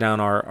Walker down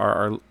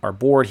our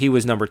board. He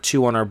was number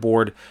 2 on our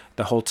board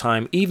the whole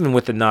time, even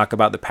with the knock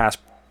about the pass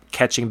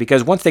catching.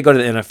 Because once they go to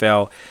the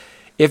NFL,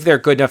 if they're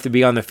good enough to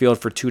be on the field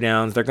for 2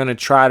 downs, they're going to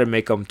try to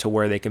make them to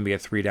where they can be a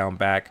 3-down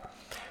back.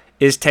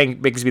 Is Tank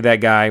Bigsby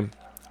that guy?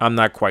 I'm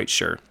not quite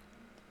sure.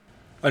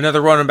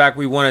 Another running back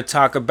we want to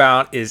talk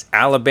about is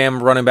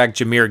Alabama running back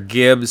Jahmyr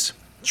Gibbs,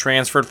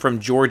 transferred from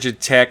Georgia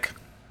Tech.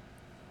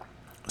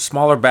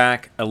 Smaller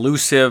back,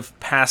 elusive,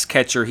 pass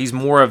catcher. He's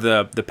more of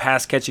the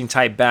pass catching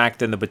type back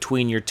than the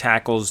between your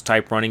tackles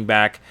type running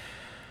back.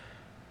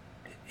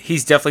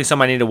 He's definitely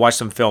somebody I need to watch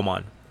some film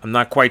on. I'm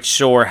not quite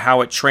sure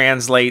how it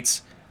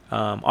translates.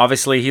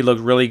 Obviously, he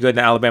looked really good in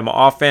the Alabama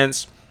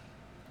offense.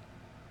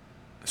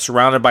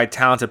 Surrounded by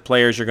talented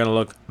players, you're going to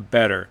look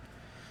better.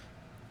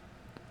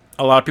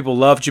 A lot of people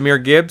love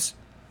Jahmyr Gibbs.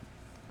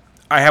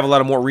 I have a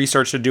lot of more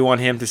research to do on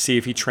him to see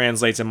if he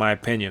translates, in my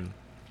opinion.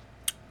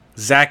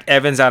 Zach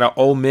Evans out of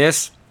Ole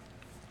Miss,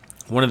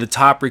 one of the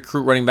top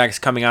recruit running backs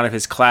coming out of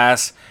his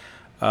class.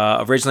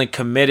 Originally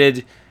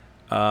committed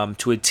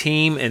to a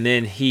team, and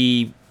then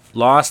he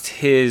lost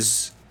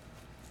his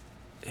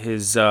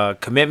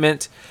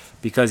commitment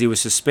because he was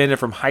suspended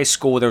from high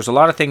school. There was a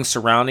lot of things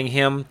surrounding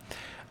him.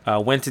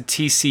 Went to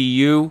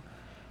TCU.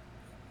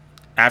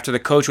 After the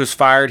coach was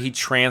fired, he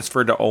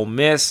transferred to Ole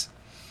Miss.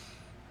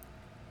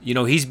 You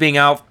know, he's being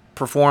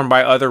outperformed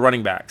by other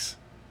running backs.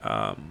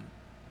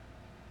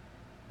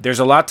 There's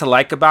a lot to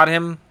like about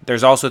him.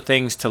 There's also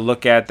things to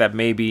look at that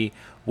maybe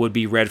would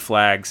be red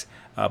flags.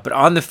 But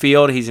on the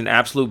field, he's an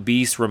absolute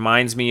beast.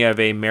 Reminds me of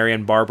a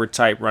Marion Barber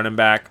type running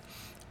back.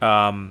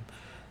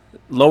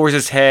 Lowers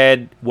his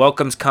head,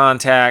 welcomes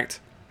contact,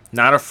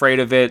 not afraid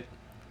of it.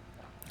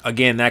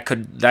 Again, that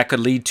could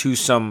lead to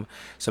some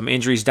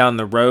injuries down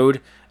the road.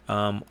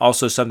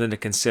 Also something to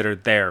consider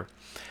there.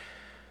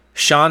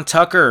 Sean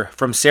Tucker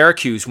from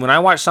Syracuse. When I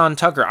watch Sean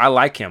Tucker, I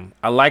like him.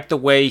 I like the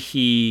way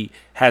he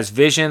has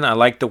vision. I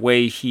like the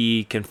way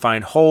he can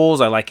find holes.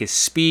 I like his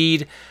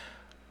speed.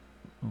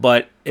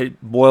 But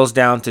it boils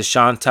down to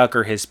Sean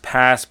Tucker, his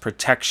pass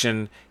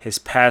protection, his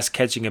pass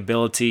catching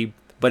ability,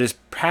 but his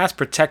pass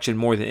protection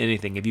more than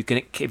anything. If you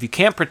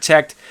can't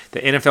protect the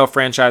NFL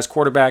franchise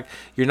quarterback,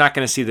 you're not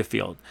going to see the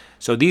field.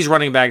 So these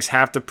running backs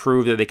have to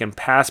prove that they can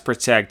pass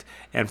protect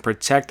and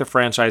protect the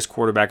franchise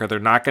quarterback, or they're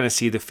not going to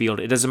see the field.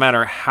 It doesn't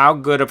matter how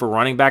good of a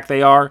running back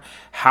they are,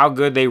 how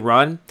good they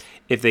run.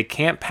 If they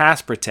can't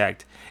pass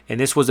protect, and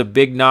this was a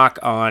big knock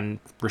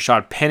on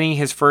Rashad Penny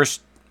his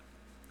first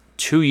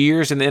 2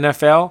 years in the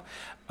NFL,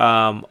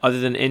 other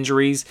than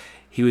injuries,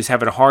 he was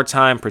having a hard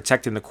time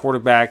protecting the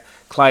quarterback.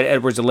 Clyde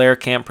Edwards-Helaire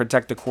can't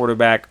protect the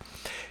quarterback.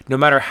 No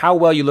matter how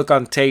well you look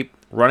on tape,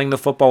 running the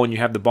football when you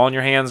have the ball in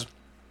your hands,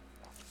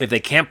 if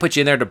they can't put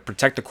you in there to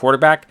protect the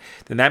quarterback,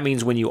 then that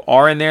means when you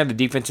are in there, the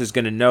defense is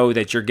going to know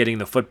that you're getting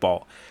the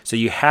football. So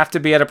you have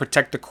to be able to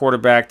protect the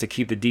quarterback to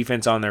keep the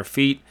defense on their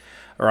feet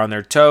or on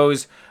their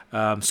toes.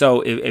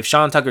 So if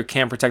Sean Tucker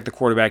can't protect the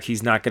quarterback,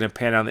 he's not going to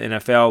pan out in the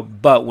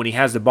NFL. But when he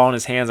has the ball in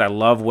his hands, I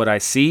love what I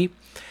see.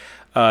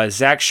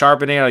 Zach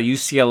Charbonnet out of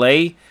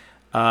UCLA.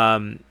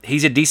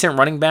 He's a decent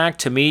running back.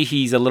 To me,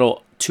 he's a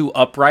little too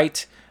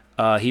upright.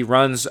 He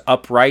runs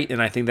upright,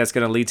 and I think that's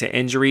going to lead to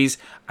injuries.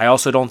 I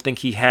also don't think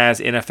he has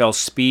NFL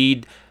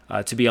speed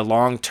to be a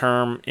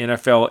long-term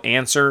NFL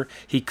answer.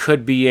 He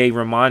could be a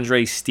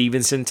Ramondre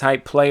Stevenson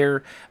type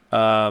player.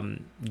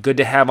 Good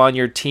to have on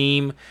your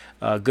team.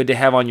 Good to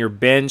have on your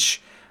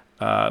bench.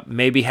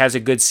 Maybe has a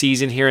good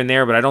season here and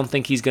there, but I don't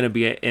think he's going to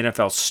be an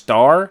NFL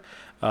star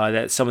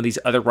that some of these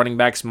other running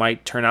backs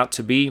might turn out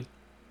to be.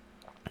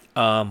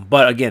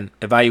 But again,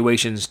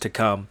 evaluations to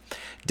come.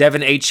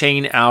 Devin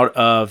Achane out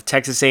of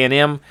Texas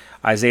A&M.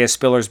 Isaiah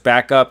Spiller's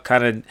backup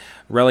kind of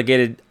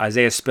relegated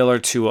Isaiah Spiller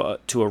to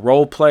a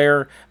role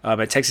player.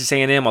 At Texas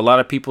A&M, a lot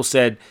of people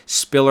said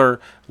Spiller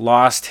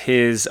lost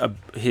his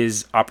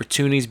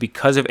opportunities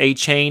because of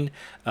Achane.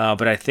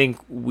 But I think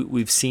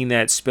we've seen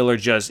that Spiller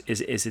just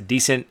is a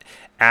decent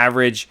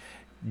average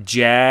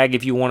jag,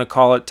 if you want to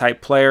call it,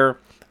 type player.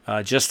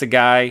 Just a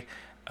guy.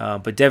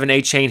 But Devin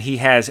Achane, he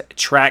has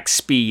track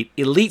speed,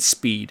 elite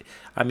speed.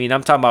 I mean,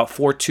 I'm talking about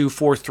 4.2,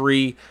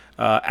 4.3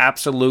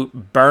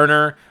 absolute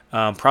burner.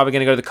 Probably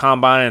going to go to the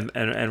combine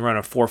and run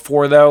a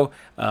 4.4 though.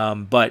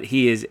 But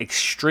he is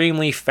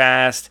extremely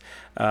fast.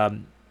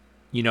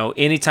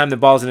 Anytime the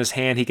ball's in his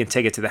hand, he can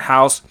take it to the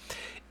house.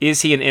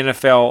 Is he an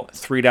NFL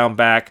 3-down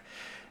back?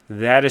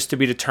 That is to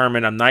be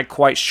determined. I'm not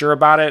quite sure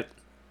about it,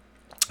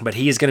 but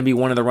he is going to be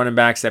one of the running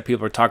backs that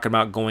people are talking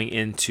about going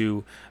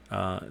into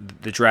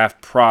the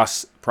draft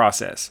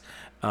process.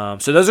 So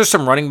those are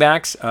some running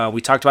backs.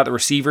 We talked about the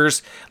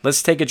receivers.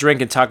 Let's take a drink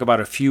and talk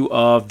about a few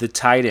of the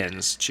tight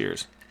ends.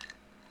 Cheers.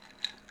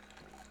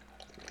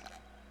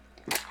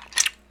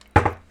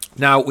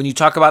 Now, when you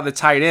talk about the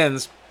tight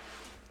ends,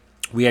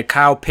 we had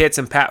Kyle Pitts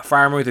and Pat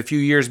Freiermuth a few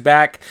years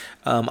back.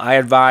 I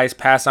advise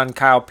pass on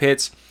Kyle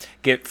Pitts,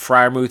 get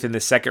Freiermuth in the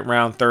second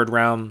round, third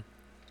round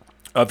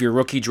of your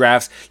rookie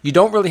drafts. You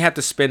don't really have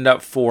to spend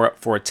up for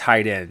a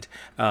tight end.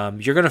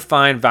 You're going to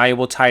find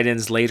valuable tight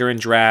ends later in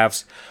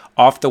drafts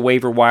off the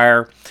waiver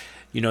wire.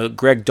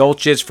 Greg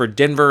Dulcich for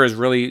Denver is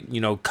really,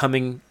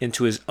 coming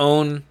into his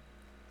own.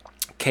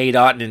 K.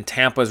 Dotton in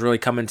Tampa is really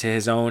coming to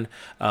his own.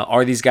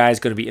 Are these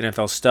guys going to be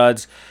NFL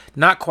studs?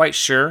 Not quite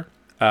sure.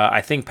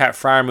 I think Pat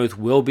Freiermuth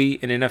will be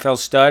an NFL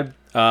stud,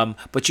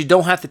 but you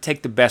don't have to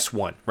take the best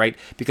one, right?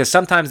 Because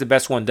sometimes the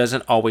best one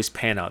doesn't always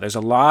pan out. There's a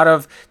lot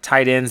of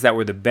tight ends that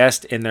were the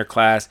best in their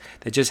class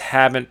that just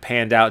haven't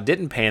panned out,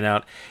 didn't pan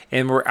out,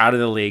 and were out of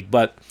the league.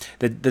 But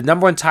the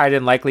number one tight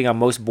end likely on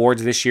most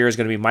boards this year is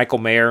going to be Michael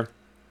Mayer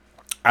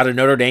out of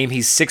Notre Dame.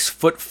 He's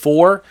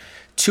 6'4",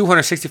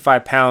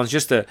 265 pounds,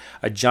 just a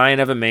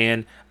giant of a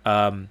man.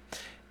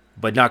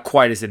 But not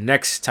quite as the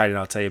next tight end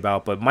I'll tell you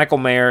about. But Michael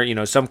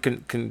Mayer, some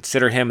can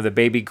consider him the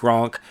baby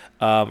Gronk.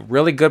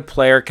 Really good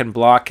player, can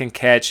block, can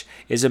catch,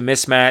 is a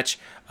mismatch.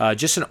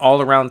 Just an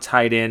all-around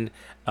tight end.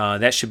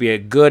 That should be a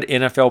good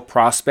NFL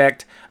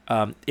prospect.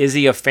 Is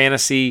he a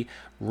fantasy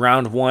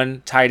round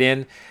one tight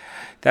end?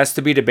 That's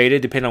to be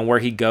debated depending on where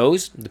he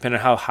goes, depending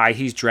on how high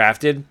he's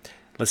drafted.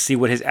 Let's see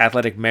what his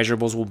athletic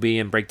measurables will be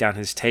and break down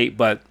his tape.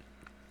 But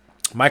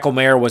Michael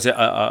Mayer was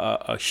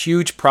a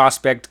huge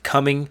prospect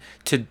coming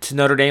to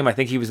Notre Dame. I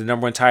think he was the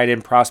number one tight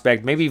end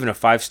prospect, maybe even a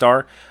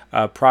 5-star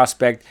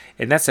prospect.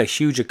 And that's a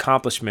huge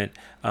accomplishment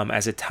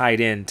as a tight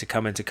end to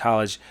come into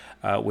college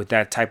with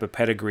that type of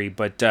pedigree.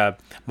 But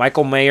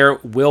Michael Mayer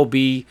will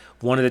be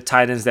one of the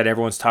tight ends that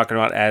everyone's talking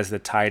about as the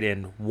tight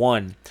end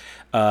one.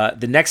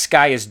 The next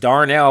guy is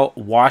Darnell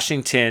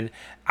Washington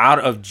out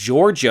of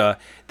Georgia.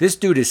 This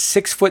dude is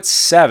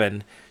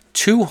 6'7",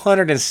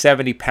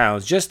 270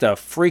 pounds, just a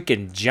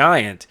freaking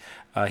giant.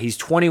 He's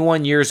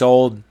 21 years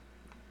old.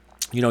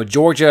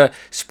 Georgia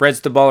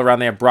spreads the ball around.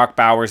 They have Brock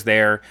Bowers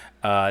there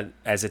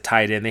as a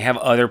tight end. They have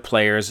other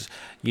players,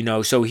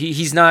 so he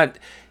is not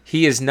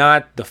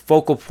the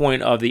focal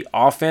point of the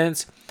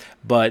offense,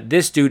 but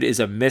this dude is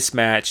a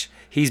mismatch.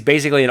 He's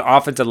basically an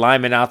offensive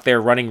lineman out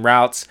there running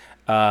routes,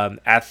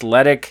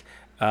 athletic.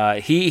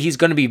 He's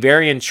going to be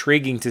very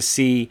intriguing to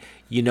see,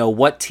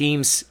 what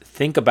teams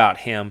think about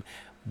him,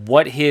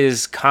 what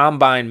his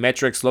combine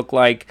metrics look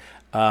like,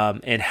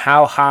 and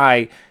how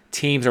high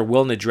teams are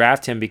willing to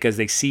draft him because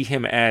they see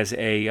him as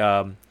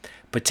a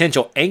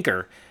potential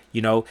anchor.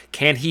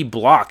 Can he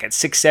block at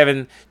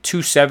 6'7",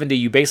 270?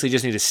 You basically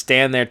just need to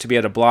stand there to be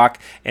able to block,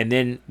 and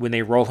then when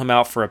they roll him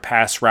out for a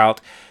pass route,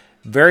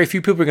 very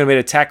few people are going to be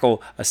able to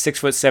tackle a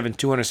 6'7",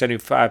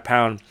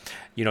 275-pound,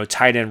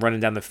 tight end running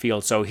down the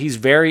field. So he's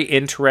very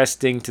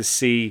interesting to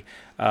see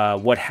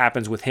what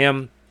happens with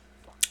him.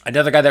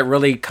 Another guy that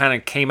really kind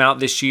of came out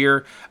this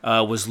year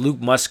was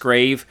Luke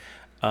Musgrave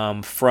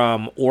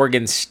from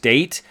Oregon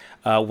State.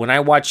 When I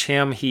watch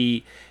him,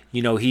 he's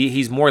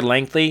more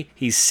lengthy.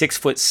 He's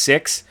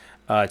 6'6",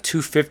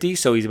 250,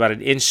 so he's about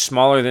an inch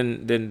smaller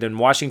than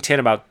Washington,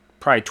 about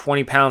probably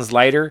 20 pounds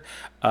lighter.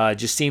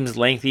 Just seems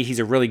lengthy. He's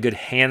a really good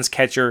hands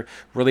catcher,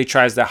 really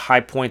tries to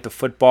high point the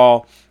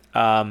football.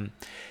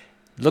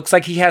 Looks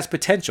like he has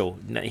potential.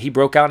 He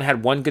broke out and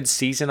had one good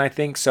season, I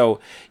think. So,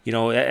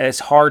 it's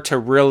hard to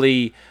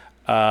really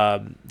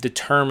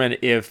determine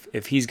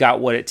if he's got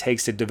what it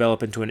takes to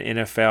develop into an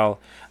NFL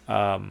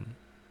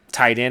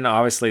tight end.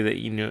 Obviously, that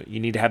you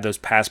need to have those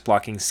pass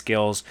blocking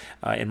skills,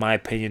 in my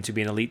opinion, to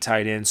be an elite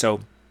tight end.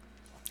 So,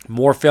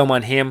 more film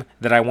on him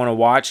that I want to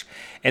watch.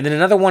 And then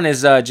another one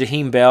is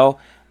Jaheim Bell.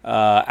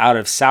 Out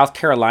of South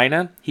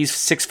Carolina. He's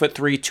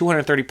 6'3",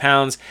 230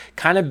 pounds,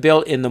 kind of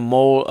built in the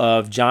mold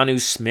of Jonnu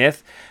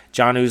Smith.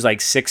 Jonnu's like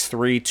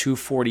 6'3",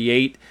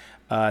 248,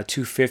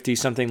 250,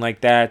 something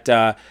like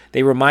that.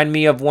 They remind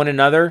me of one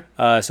another.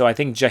 So I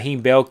think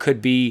Jaheim Bell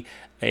could be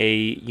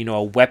a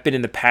weapon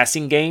in the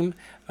passing game.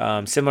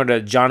 Similar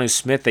to Jonnu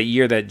Smith, that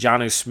year that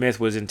Jonnu Smith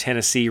was in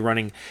Tennessee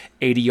running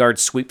 80-yard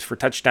sweeps for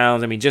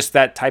touchdowns. I mean, just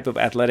that type of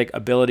athletic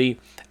ability.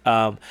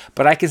 But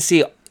I can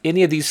see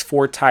any of these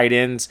four tight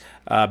ends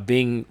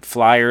being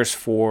flyers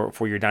for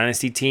your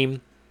dynasty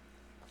team.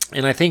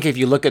 And I think if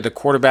you look at the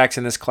quarterbacks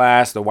in this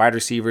class, the wide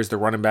receivers, the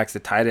running backs, the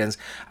tight ends,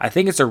 I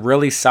think it's a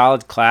really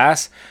solid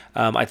class.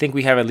 I think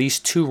we have at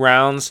least 2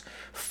 rounds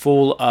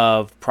full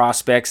of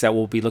prospects that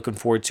we'll be looking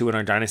forward to in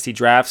our dynasty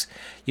drafts.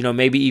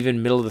 Maybe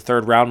even middle of the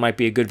 3rd round might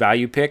be a good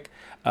value pick.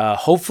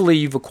 Hopefully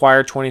you've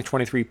acquired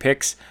 2023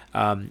 picks.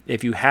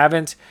 If you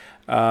haven't,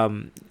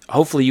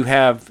 hopefully you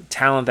have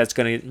talent that's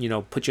going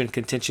to, put you in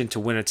contention to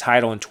win a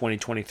title in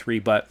 2023.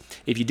 But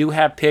if you do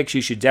have picks,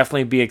 you should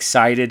definitely be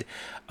excited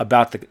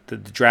about the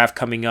draft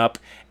coming up.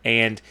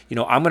 And,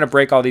 I'm going to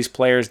break all these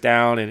players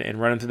down and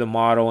run them through the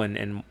model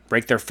and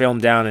break their film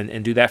down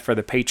and do that for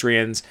the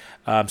Patreons.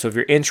 So if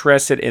you're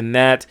interested in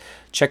that,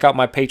 check out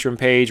my Patreon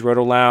page,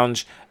 Roto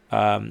Lounge.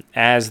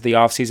 As the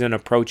offseason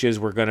approaches,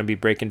 we're going to be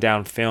breaking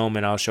down film,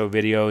 and I'll show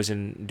videos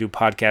and do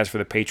podcasts for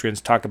the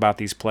patrons, talk about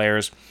these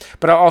players.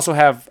 But I'll also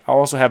have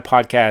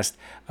podcasts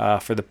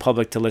for the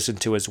public to listen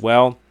to as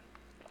well,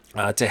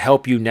 to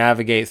help you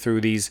navigate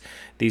through these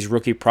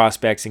rookie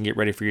prospects and get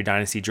ready for your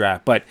dynasty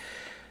draft. But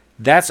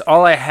that's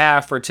all I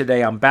have for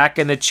today. I'm back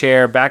in the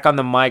chair, back on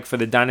the mic for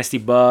the Dynasty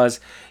Buzz.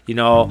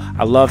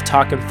 I love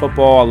talking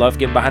football. I love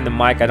getting behind the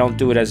mic. I don't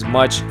do it as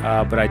much,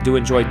 but I do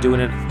enjoy doing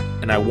it.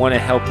 And I want to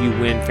help you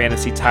win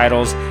fantasy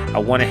titles. I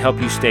want to help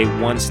you stay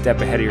one step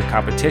ahead of your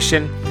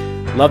competition.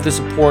 Love the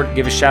support.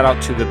 Give a shout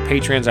out to the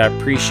patrons. I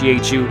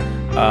appreciate you.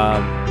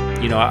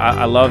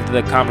 I love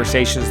the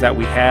conversations that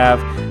we have,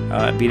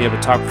 being able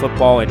to talk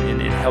football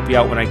and help you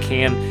out when I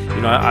can.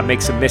 I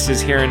make some misses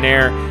here and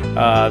there,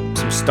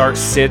 some start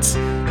sits.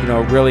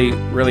 Really,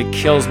 really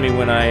kills me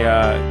when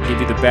I give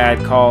you the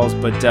bad calls.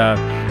 But,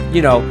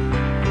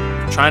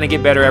 trying to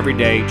get better every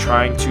day,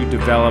 trying to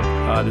develop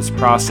this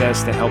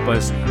process to help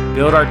us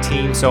build our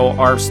team so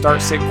our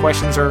start sit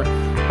questions are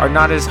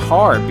not as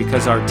hard,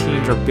 because our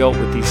teams are built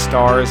with these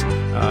stars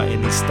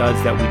and these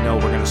studs that we know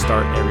we're going to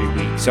start every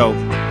week. So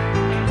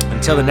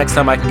until the next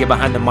time I can get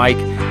behind the mic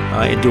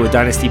and do a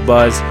Dynasty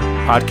Buzz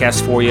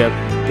podcast for you,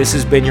 this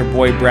has been your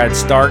boy Brad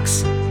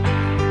Starks.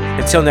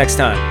 Until next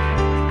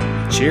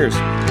time, cheers.